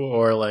do,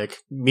 or like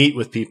meet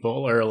with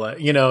people, or like,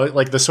 you know,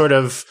 like the sort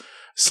of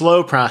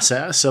slow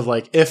process of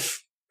like,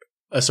 if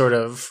a sort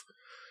of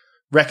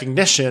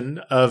recognition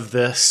of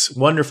this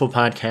wonderful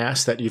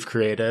podcast that you've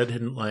created,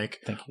 and like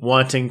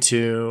wanting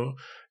to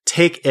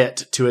take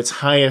it to its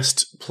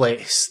highest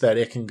place that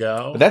it can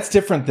go. But that's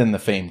different than the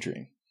fame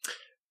dream.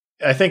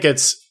 I think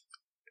it's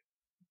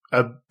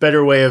a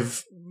better way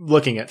of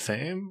looking at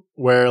fame,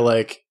 where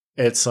like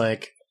it's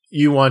like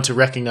you want to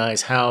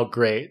recognize how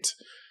great,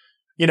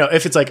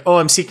 if it's like, oh,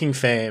 I'm seeking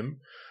fame,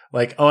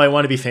 like, oh, I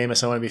want to be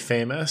famous,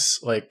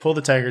 like pull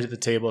the tiger to the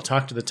table,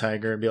 talk to the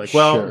tiger and be like,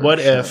 well, what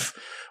if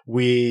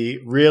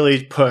we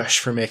really push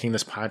for making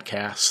this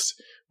podcast?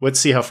 Let's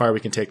see how far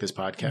we can take this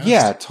podcast.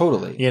 Yeah,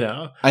 totally.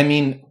 I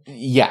mean,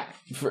 yeah,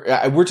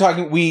 we're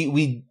talking,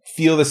 we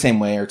feel the same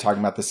way or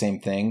talking about the same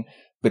thing.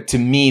 But to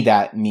me,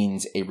 that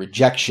means a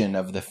rejection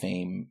of the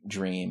fame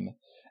dream.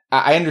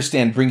 I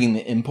understand bringing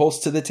the impulse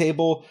to the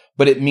table,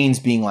 but it means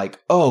being like,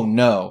 oh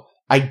no,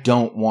 I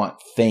don't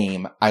want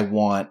fame. I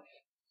want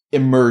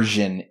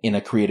immersion in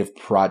a creative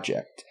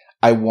project.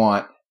 I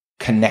want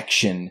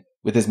connection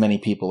with as many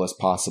people as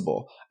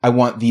possible. I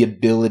want the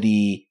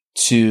ability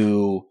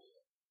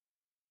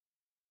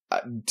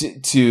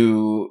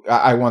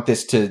I want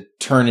this to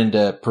turn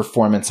into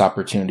performance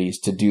opportunities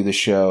to do the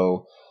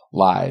show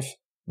live,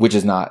 which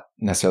is not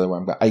necessarily where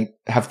I'm going. I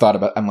have thought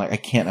about, I'm like, I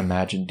can't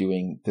imagine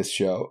doing this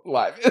show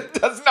live. It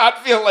does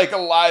not feel like a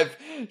live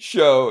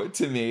show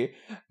to me.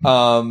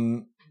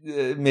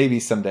 Maybe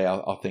someday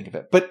I'll think of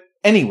it. But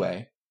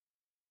anyway,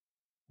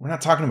 we're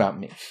not talking about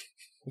me.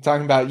 We're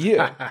talking about you.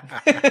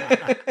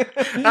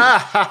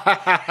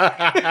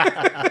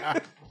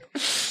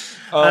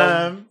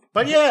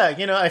 But yeah,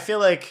 I feel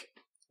like,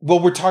 well,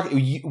 we're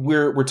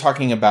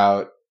talking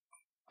about,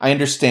 I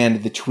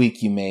understand the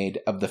tweak you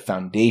made of the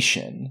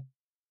foundation.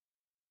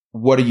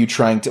 What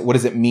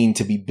does it mean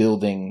to be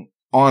building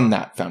on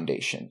that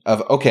foundation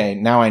of, okay,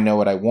 now I know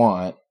what I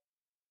want.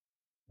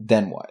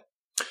 Then what?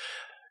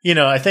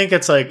 I think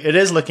it's like, it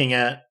is looking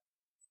at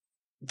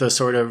the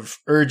sort of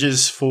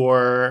urges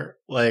for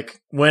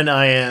like when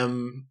I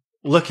am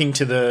looking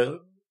to the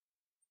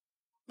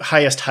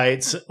highest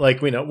heights,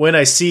 like, when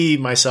I see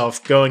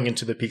myself going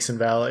into the peaks and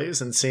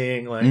valleys and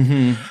seeing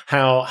like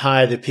how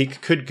high the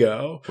peak could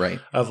go, right?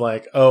 Of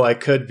like, oh, I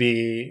could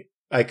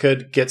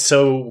get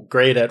so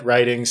great at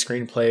writing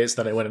screenplays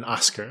that I win an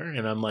Oscar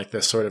and I'm like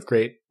this sort of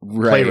great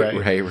playwright.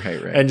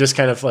 Right. And just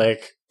kind of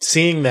like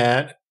seeing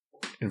that,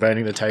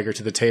 inviting the tiger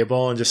to the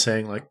table and just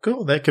saying like,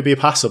 cool, that could be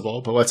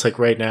possible. But let's like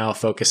right now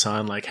focus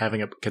on like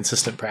having a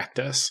consistent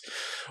practice.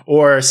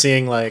 Or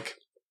seeing like,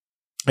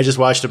 I just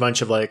watched a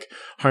bunch of like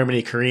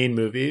Harmony Korine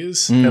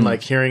movies and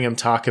like hearing him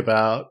talk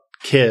about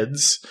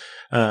kids,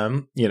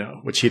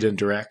 which he didn't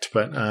direct,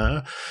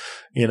 but,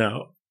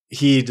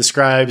 he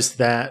describes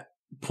that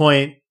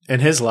point in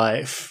his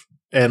life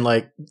and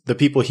like the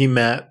people he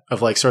met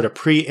of like sort of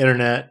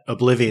pre-internet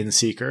oblivion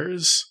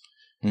seekers.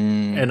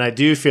 And I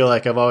do feel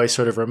like I've always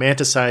sort of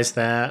romanticized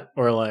that,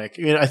 or like,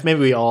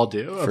 maybe we all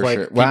do. For like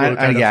sure. Well,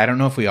 I don't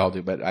know if we all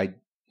do, but I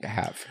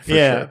have.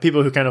 Sure.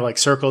 People who kind of like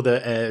circle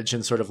the edge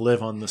and sort of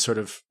live on the sort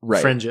of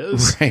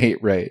fringes.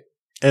 Right.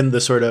 And the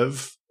sort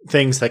of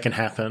things that can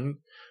happen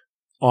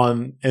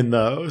in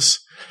those.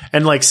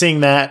 And like seeing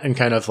that and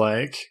kind of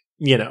like,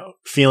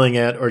 feeling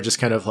it or just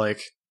kind of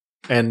like,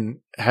 and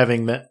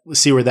having that,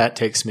 see where that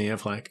takes me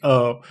of like,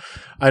 oh,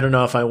 I don't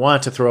know if I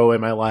want to throw away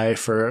my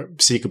life or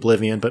seek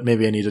oblivion, but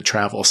maybe I need to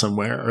travel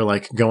somewhere or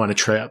like go on a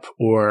trip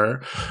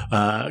or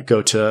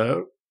go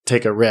to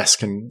take a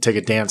risk and take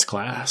a dance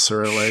class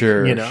or like,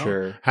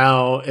 sure.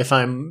 How, if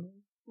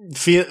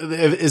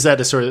is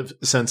that a sort of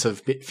sense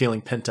of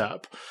feeling pent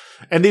up?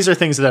 And these are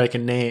things that I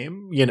can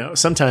name,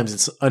 sometimes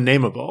it's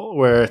unnameable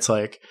where it's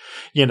like,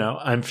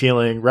 I'm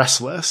feeling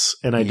restless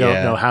and I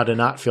don't know how to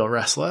not feel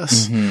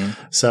restless.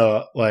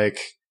 So like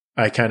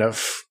I kind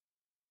of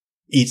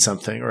eat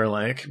something or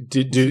like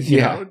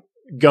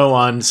go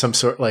on some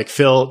sort, like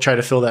try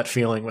to fill that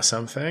feeling with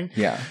something.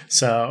 Yeah.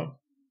 So,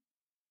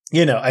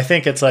 I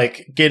think it's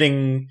like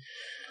getting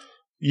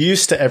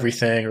used to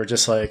everything or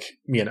just like,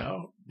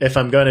 if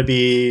I'm going to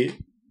be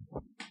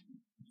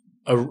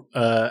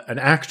an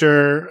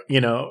actor,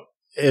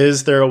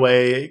 is there a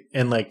way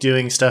in like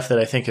doing stuff that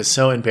I think is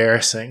so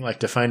embarrassing, like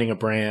defining a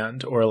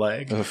brand or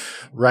like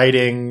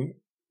writing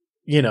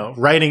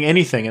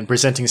anything and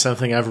presenting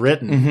something I've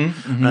written.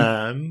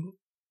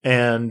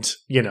 And,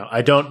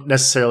 I don't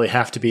necessarily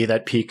have to be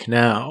that peak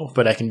now,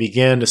 but I can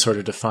begin to sort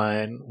of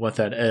define what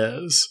that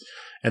is.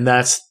 And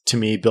that's to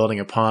me building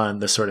upon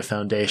the sort of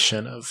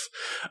foundation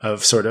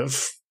of sort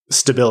of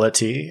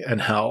stability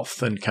and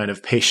health and kind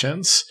of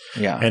patience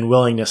and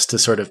willingness to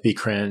sort of be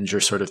cringe or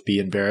sort of be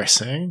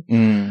embarrassing.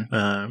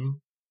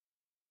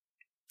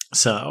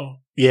 So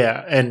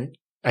yeah. And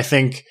I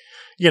think,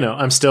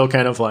 I'm still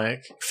kind of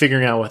like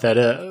figuring out what that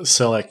is.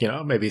 So like,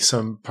 maybe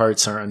some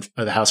parts of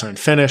the house are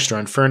unfinished or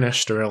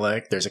unfurnished or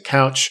like there's a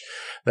couch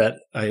that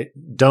I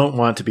don't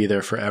want to be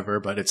there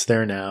forever, but it's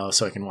there now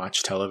so I can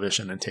watch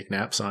television and take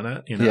naps on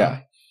it.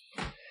 Yeah.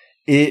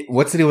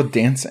 What's the deal with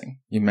dancing?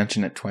 You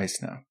mentioned it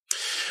twice now.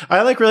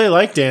 I really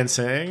like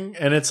dancing,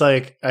 and it's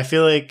like I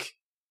feel like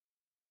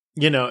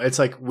it's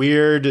like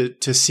weird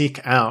to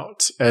seek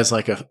out as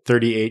like a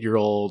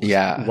 38-year-old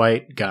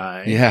white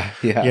guy. Yeah.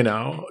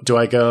 Do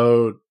I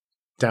go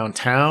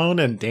downtown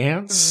and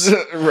dance?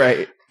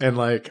 Right. and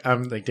like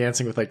I'm like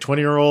dancing with like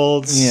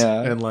 20-year-olds,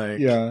 and like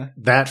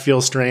that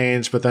feels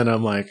strange. But then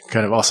I'm like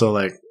kind of also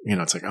like, you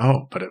know, it's like,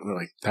 oh, but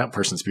like that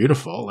person's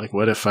beautiful. Like,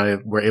 what if I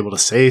were able to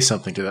say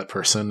something to that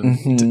person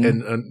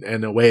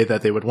in a way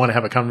that they would want to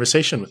have a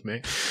conversation with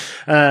me?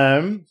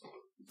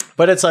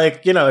 But it's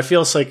like, you know, it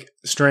feels like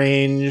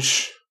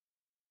strange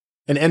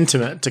and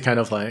intimate to kind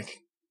of like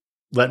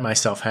let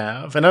myself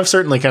have. And I've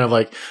certainly kind of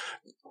like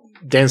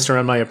danced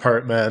around my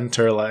apartment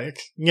or like,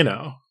 you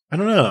know, I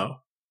don't know.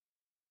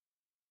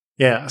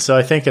 Yeah. So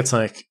I think it's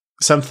like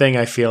something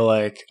I feel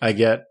like I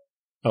get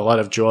a lot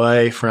of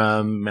joy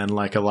from and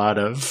like a lot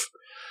of,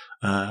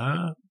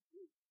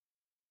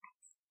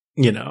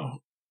 you know,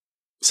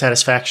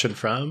 satisfaction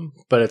from,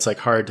 but it's like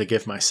hard to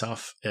give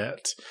myself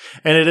it.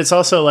 And it's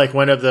also like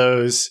one of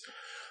those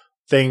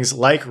things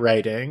like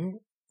writing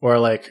or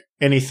like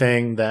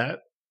anything that,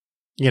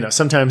 you know,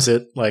 sometimes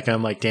it like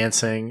I'm like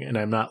dancing and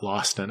I'm not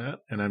lost in it.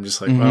 And I'm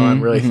just like, well,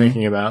 I'm really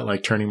thinking about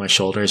like turning my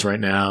shoulders right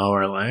now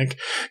or like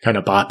kind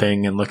of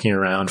bopping and looking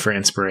around for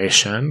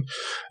inspiration.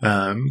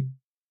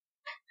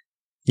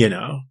 You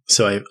know,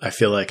 so I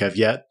feel like I've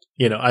yet,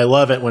 you know, I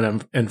love it when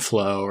I'm in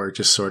flow or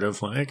just sort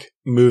of like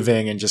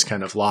moving and just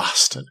kind of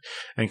lost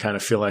and kind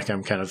of feel like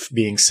I'm kind of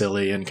being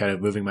silly and kind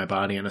of moving my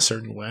body in a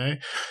certain way.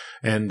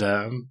 And,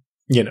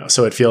 you know,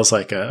 so it feels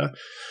like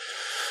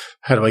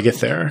how do I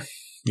get there?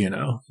 You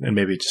know, and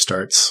maybe it just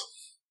starts.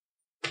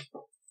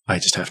 I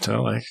just have to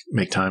like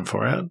make time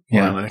for it.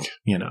 Yeah. Or like,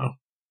 you know,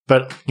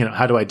 but you know,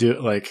 how do I do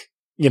it? Like,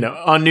 you know,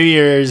 on New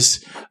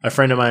Year's, a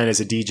friend of mine is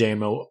a DJ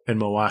in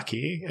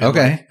Milwaukee. And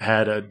like,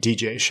 had a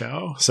DJ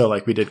show. So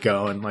like we did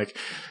go and like,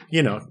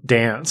 you know,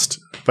 danced,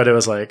 but it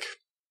was like,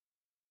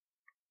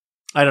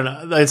 I don't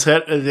know.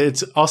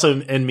 It's also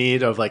in me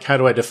of like, how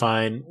do I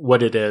define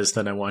what it is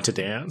that I want to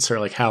dance or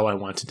like how I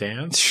want to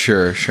dance?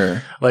 Sure.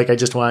 Like I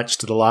just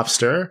watched The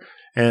Lobster.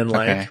 And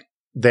like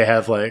they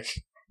have like,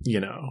 you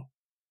know,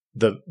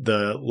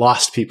 the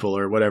lost people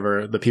or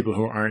whatever, the people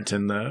who aren't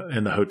in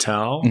the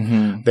hotel,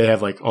 they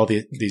have like all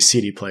these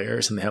CD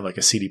players and they have like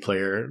a CD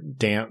player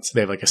dance.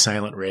 They have like a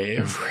silent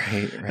rave.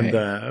 Right. And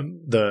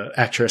the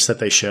actress that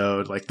they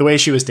showed, like the way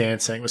she was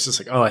dancing was just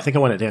like, oh, I think I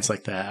want to dance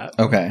like that.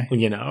 Okay.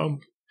 You know,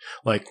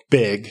 like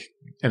big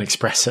and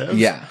expressive.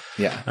 Yeah.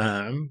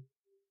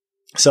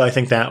 So I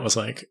think that was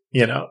like,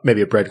 you know,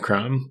 maybe a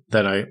breadcrumb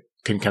that I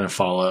can kind of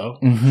follow.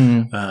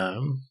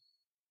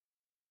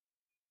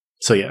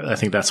 So yeah, I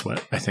think that's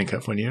what I think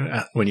of when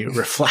you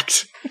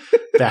reflect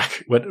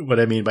back what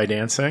I mean by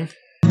dancing.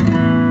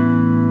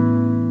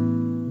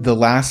 The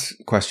last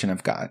question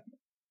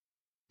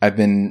I've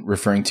been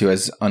referring to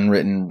as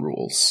unwritten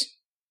rules.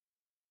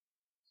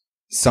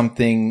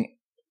 Something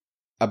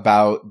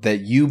about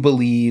that you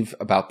believe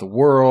about the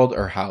world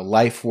or how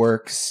life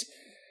works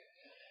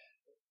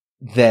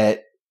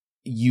that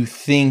you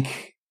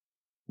think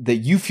that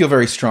you feel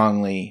very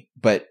strongly,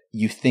 but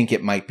you think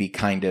it might be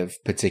kind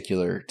of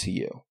particular to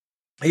you.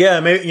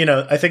 Yeah, maybe, you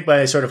know, I think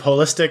my sort of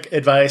holistic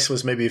advice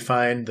was maybe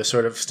find the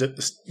sort of,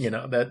 you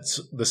know, that's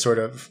the sort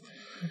of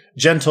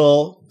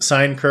gentle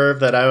sine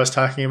curve that I was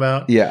talking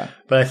about. Yeah.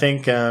 But I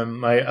think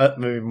my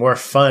maybe more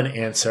fun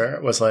answer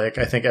was like,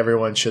 I think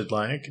everyone should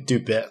like do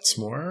bits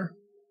more.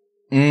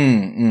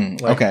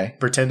 Like, okay.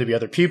 Pretend to be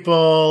other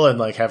people and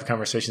like have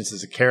conversations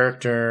as a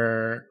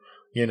character,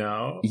 you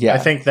know. Yeah. I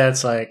think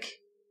that's like,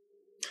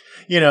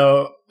 you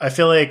know, I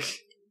feel like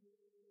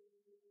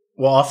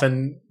we'll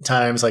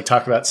oftentimes like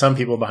talk about some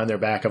people behind their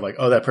back of like,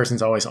 oh, that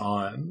person's always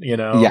on, you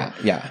know?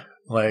 Yeah.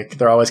 Like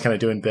they're always kind of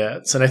doing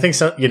bits. And I think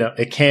some, you know,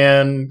 it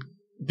can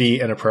be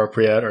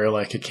inappropriate or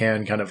like it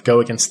can kind of go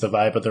against the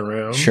vibe of the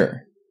room.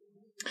 Sure.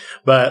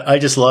 But I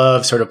just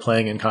love sort of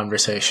playing in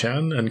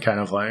conversation and kind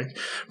of like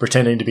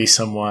pretending to be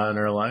someone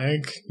or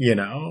like, you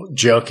know,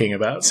 joking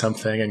about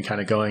something and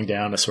kind of going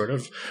down a sort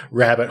of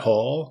rabbit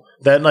hole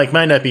that like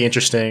might not be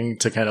interesting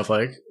to kind of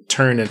like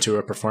turn into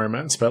a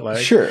performance. But like,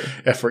 sure,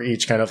 if we're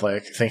each kind of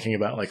like thinking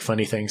about like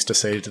funny things to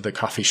say to the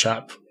coffee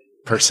shop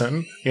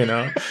person, you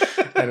know,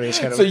 and we just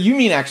kind of. So you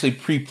mean actually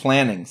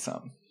pre-planning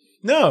some?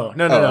 No.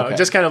 Okay.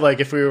 Just kind of like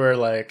if we were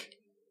like,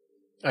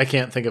 I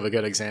can't think of a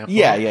good example.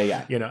 Yeah.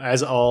 You know,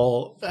 as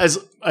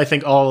I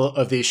think all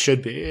of these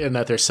should be, and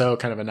that they're so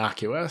kind of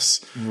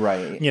innocuous.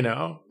 Right. You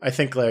know, I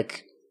think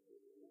like,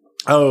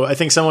 I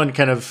think someone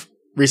kind of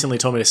recently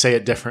told me to say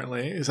it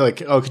differently. It's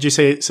like, oh, could you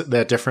say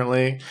that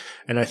differently?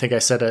 And I think I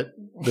said it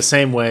the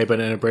same way, but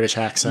in a British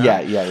accent.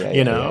 Yeah.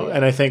 You know,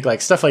 and I think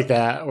like stuff like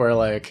that, where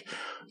like,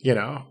 you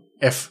know,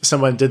 if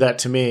someone did that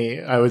to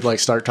me, I would like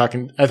start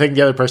talking. I think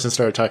the other person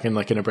started talking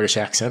like in a British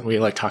accent. We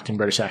like talked in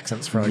British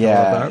accents for like a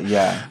little bit.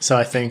 Yeah. So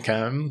I think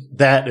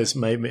that is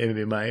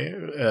maybe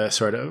my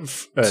sort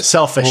of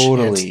selfish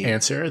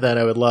answer that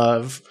I would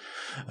love.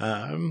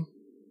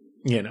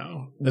 You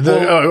know,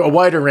 a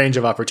wider range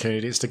of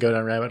opportunities to go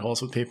down rabbit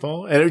holes with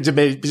people, and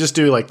just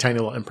do like tiny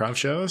little improv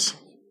shows.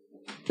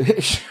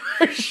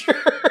 Sure.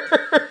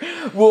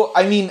 Well,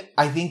 I mean,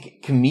 I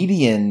think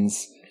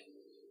comedians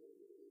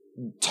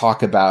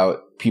talk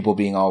about people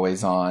being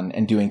always on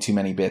and doing too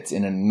many bits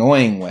in an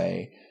annoying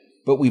way.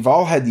 but we've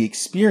all had the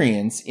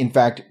experience, in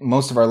fact,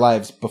 most of our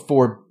lives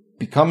before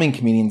becoming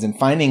comedians and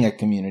finding a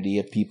community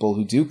of people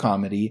who do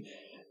comedy,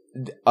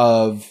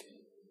 of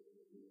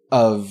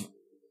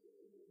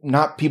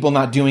people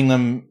not doing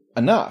them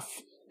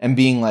enough and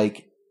being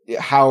like,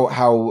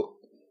 how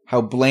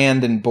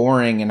bland and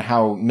boring and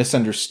how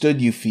misunderstood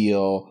you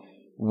feel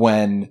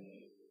when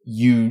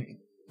you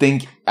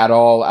think at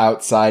all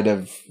outside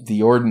of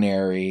the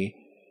ordinary.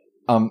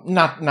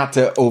 Not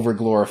to over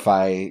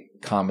glorify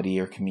comedy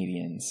or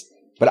comedians,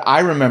 but I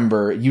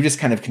remember you just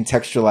kind of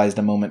contextualized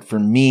a moment for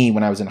me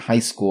when I was in high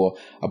school.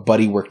 A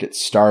buddy worked at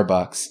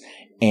Starbucks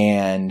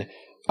and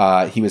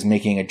he was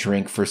making a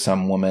drink for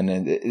some woman.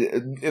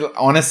 And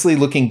honestly,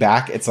 looking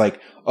back, it's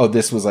like, oh,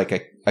 this was like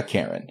a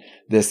Karen.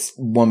 This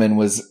woman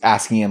was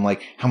asking him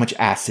like how much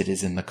acid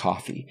is in the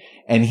coffee.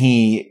 And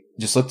he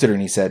just looked at her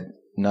and he said,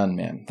 none,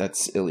 man,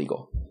 that's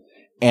illegal.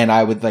 And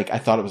I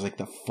thought it was like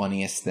the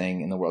funniest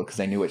thing in the world because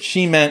I knew what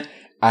she meant.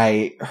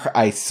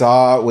 I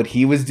saw what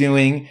he was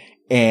doing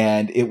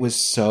and it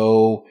was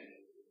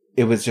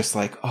just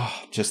like,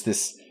 oh, just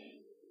this,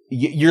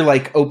 you're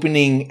like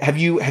opening, have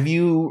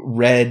you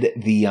read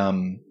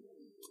the,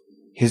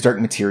 His Dark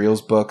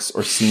Materials books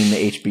or seen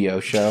the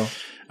HBO show?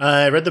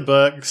 I read the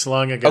books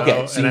long ago.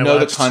 Okay. So you know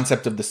the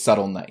concept of the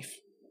subtle knife.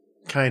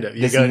 Kind of.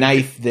 This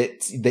knife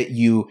that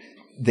you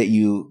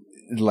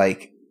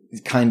like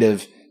kind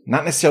of,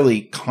 not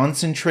necessarily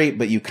concentrate,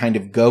 but you kind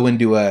of go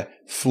into a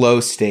flow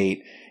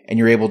state and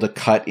you're able to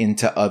cut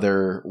into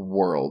other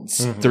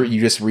worlds. Mm-hmm. You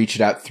just reach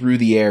it out through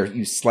the air.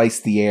 You slice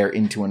the air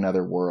into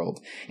another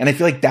world. And I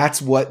feel like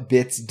that's what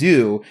bits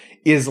do,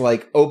 is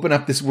like open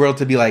up this world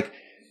to be like,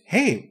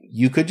 hey,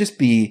 you could just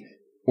be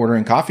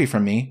ordering coffee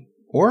from me,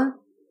 or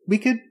we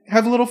could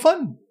have a little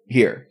fun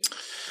here.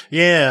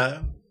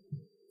 Yeah.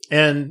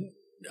 And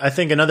I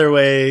think another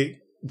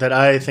way that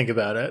I think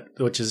about it,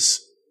 which is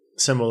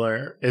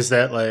similar, is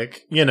that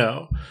like, you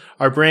know,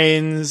 our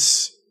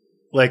brains,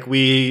 like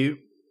we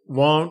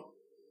won't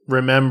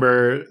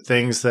remember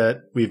things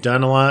that we've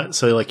done a lot.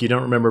 So like you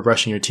don't remember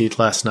brushing your teeth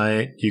last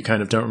night. You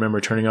kind of don't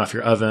remember turning off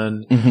your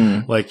oven.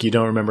 Mm-hmm. Like you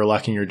don't remember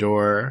locking your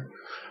door.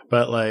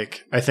 But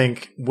like, I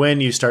think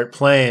when you start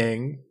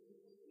playing,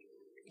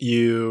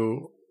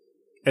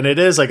 and it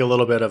is like a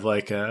little bit of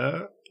like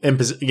it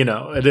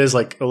is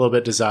like a little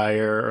bit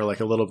desire or like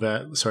a little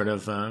bit sort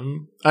of, I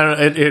don't know.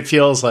 It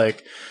feels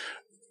like,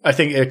 I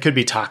think it could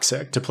be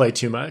toxic to play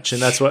too much.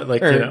 And that's what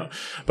like, you know,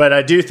 but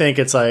I do think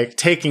it's like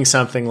taking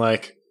something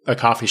like a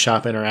coffee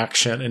shop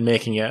interaction and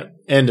making it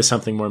into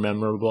something more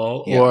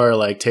memorable, or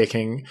like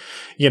taking,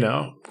 you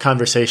know,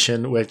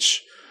 conversation,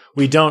 which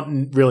we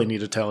don't really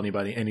need to tell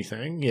anybody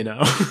anything, you know,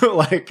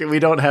 like we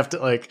don't have to,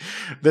 like,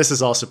 this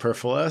is all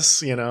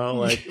superfluous, you know,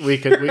 like you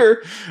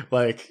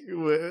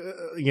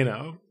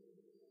know,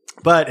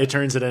 but it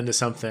turns it into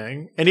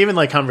something. And even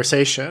like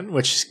conversation,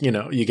 which, you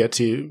know, you get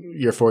to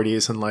your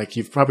 40s and like,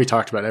 you've probably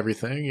talked about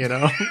everything, you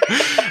know,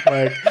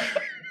 like,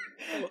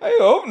 I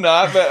hope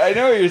not, but I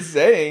know what you're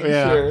saying.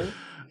 Yeah. Sure.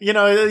 You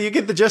know, you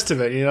get the gist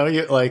of it, you know,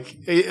 you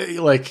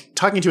like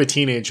talking to a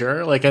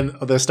teenager, like, and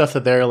the stuff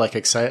that they're like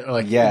excited,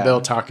 like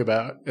they'll talk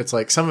about. It's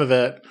like some of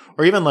it,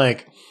 or even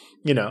like,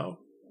 you know,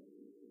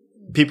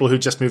 people who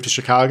just moved to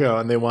Chicago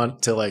and they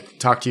want to like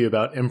talk to you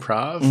about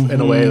improv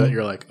in a way that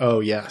you're like, oh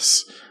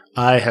yes,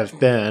 I have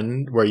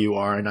been where you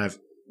are and I've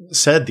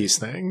said these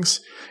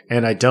things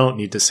and I don't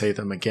need to say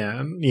them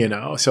again, you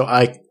know, so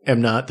I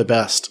am not the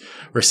best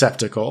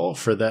receptacle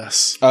for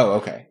this. Oh,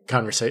 okay.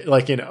 Conversation,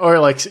 like, you know, or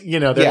like, you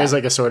know, there is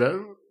like a sort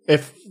of,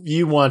 if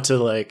you want to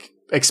like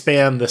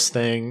expand this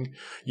thing,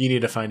 you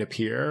need to find a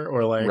peer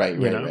or like, right.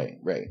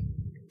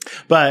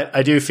 But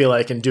I do feel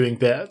like in doing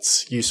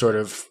bits, you sort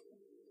of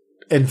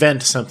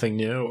invent something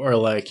new, or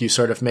like you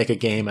sort of make a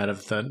game out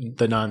of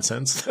the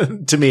nonsense.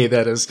 To me,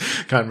 that is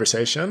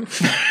conversation.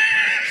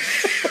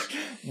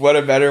 What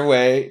a better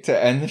way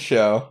to end the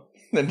show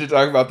than to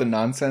talk about the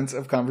nonsense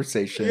of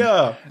conversation.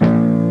 Yeah.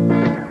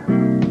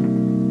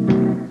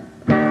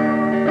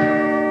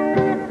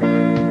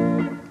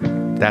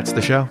 That's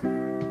the show.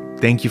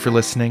 Thank you for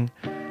listening.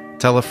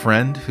 Tell a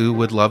friend who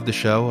would love the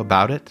show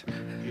about it.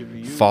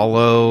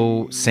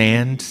 Follow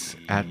Sand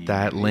at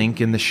that link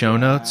in the show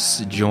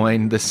notes.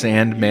 Join the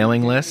Sand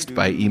mailing list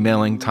by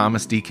emailing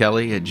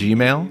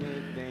thomasdkelly@gmail.com.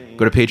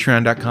 Go to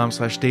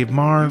patreon.com/Dave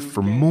Marr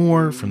for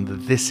more from the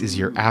This Is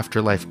Your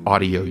Afterlife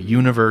audio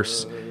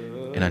universe.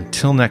 And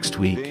until next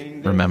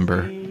week,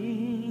 remember,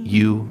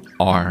 you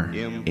are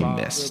a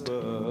mist.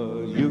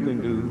 You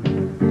can do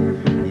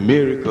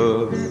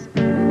miracles.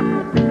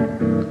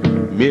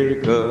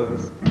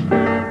 Miracles.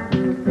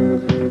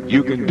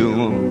 You can do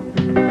them.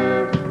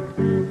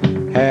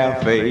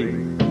 Have faith.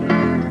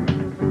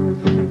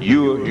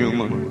 You're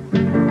human.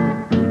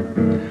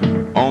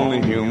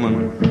 Only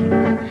human.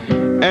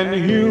 And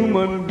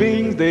human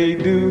beings, they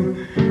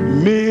do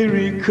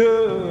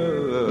miracles.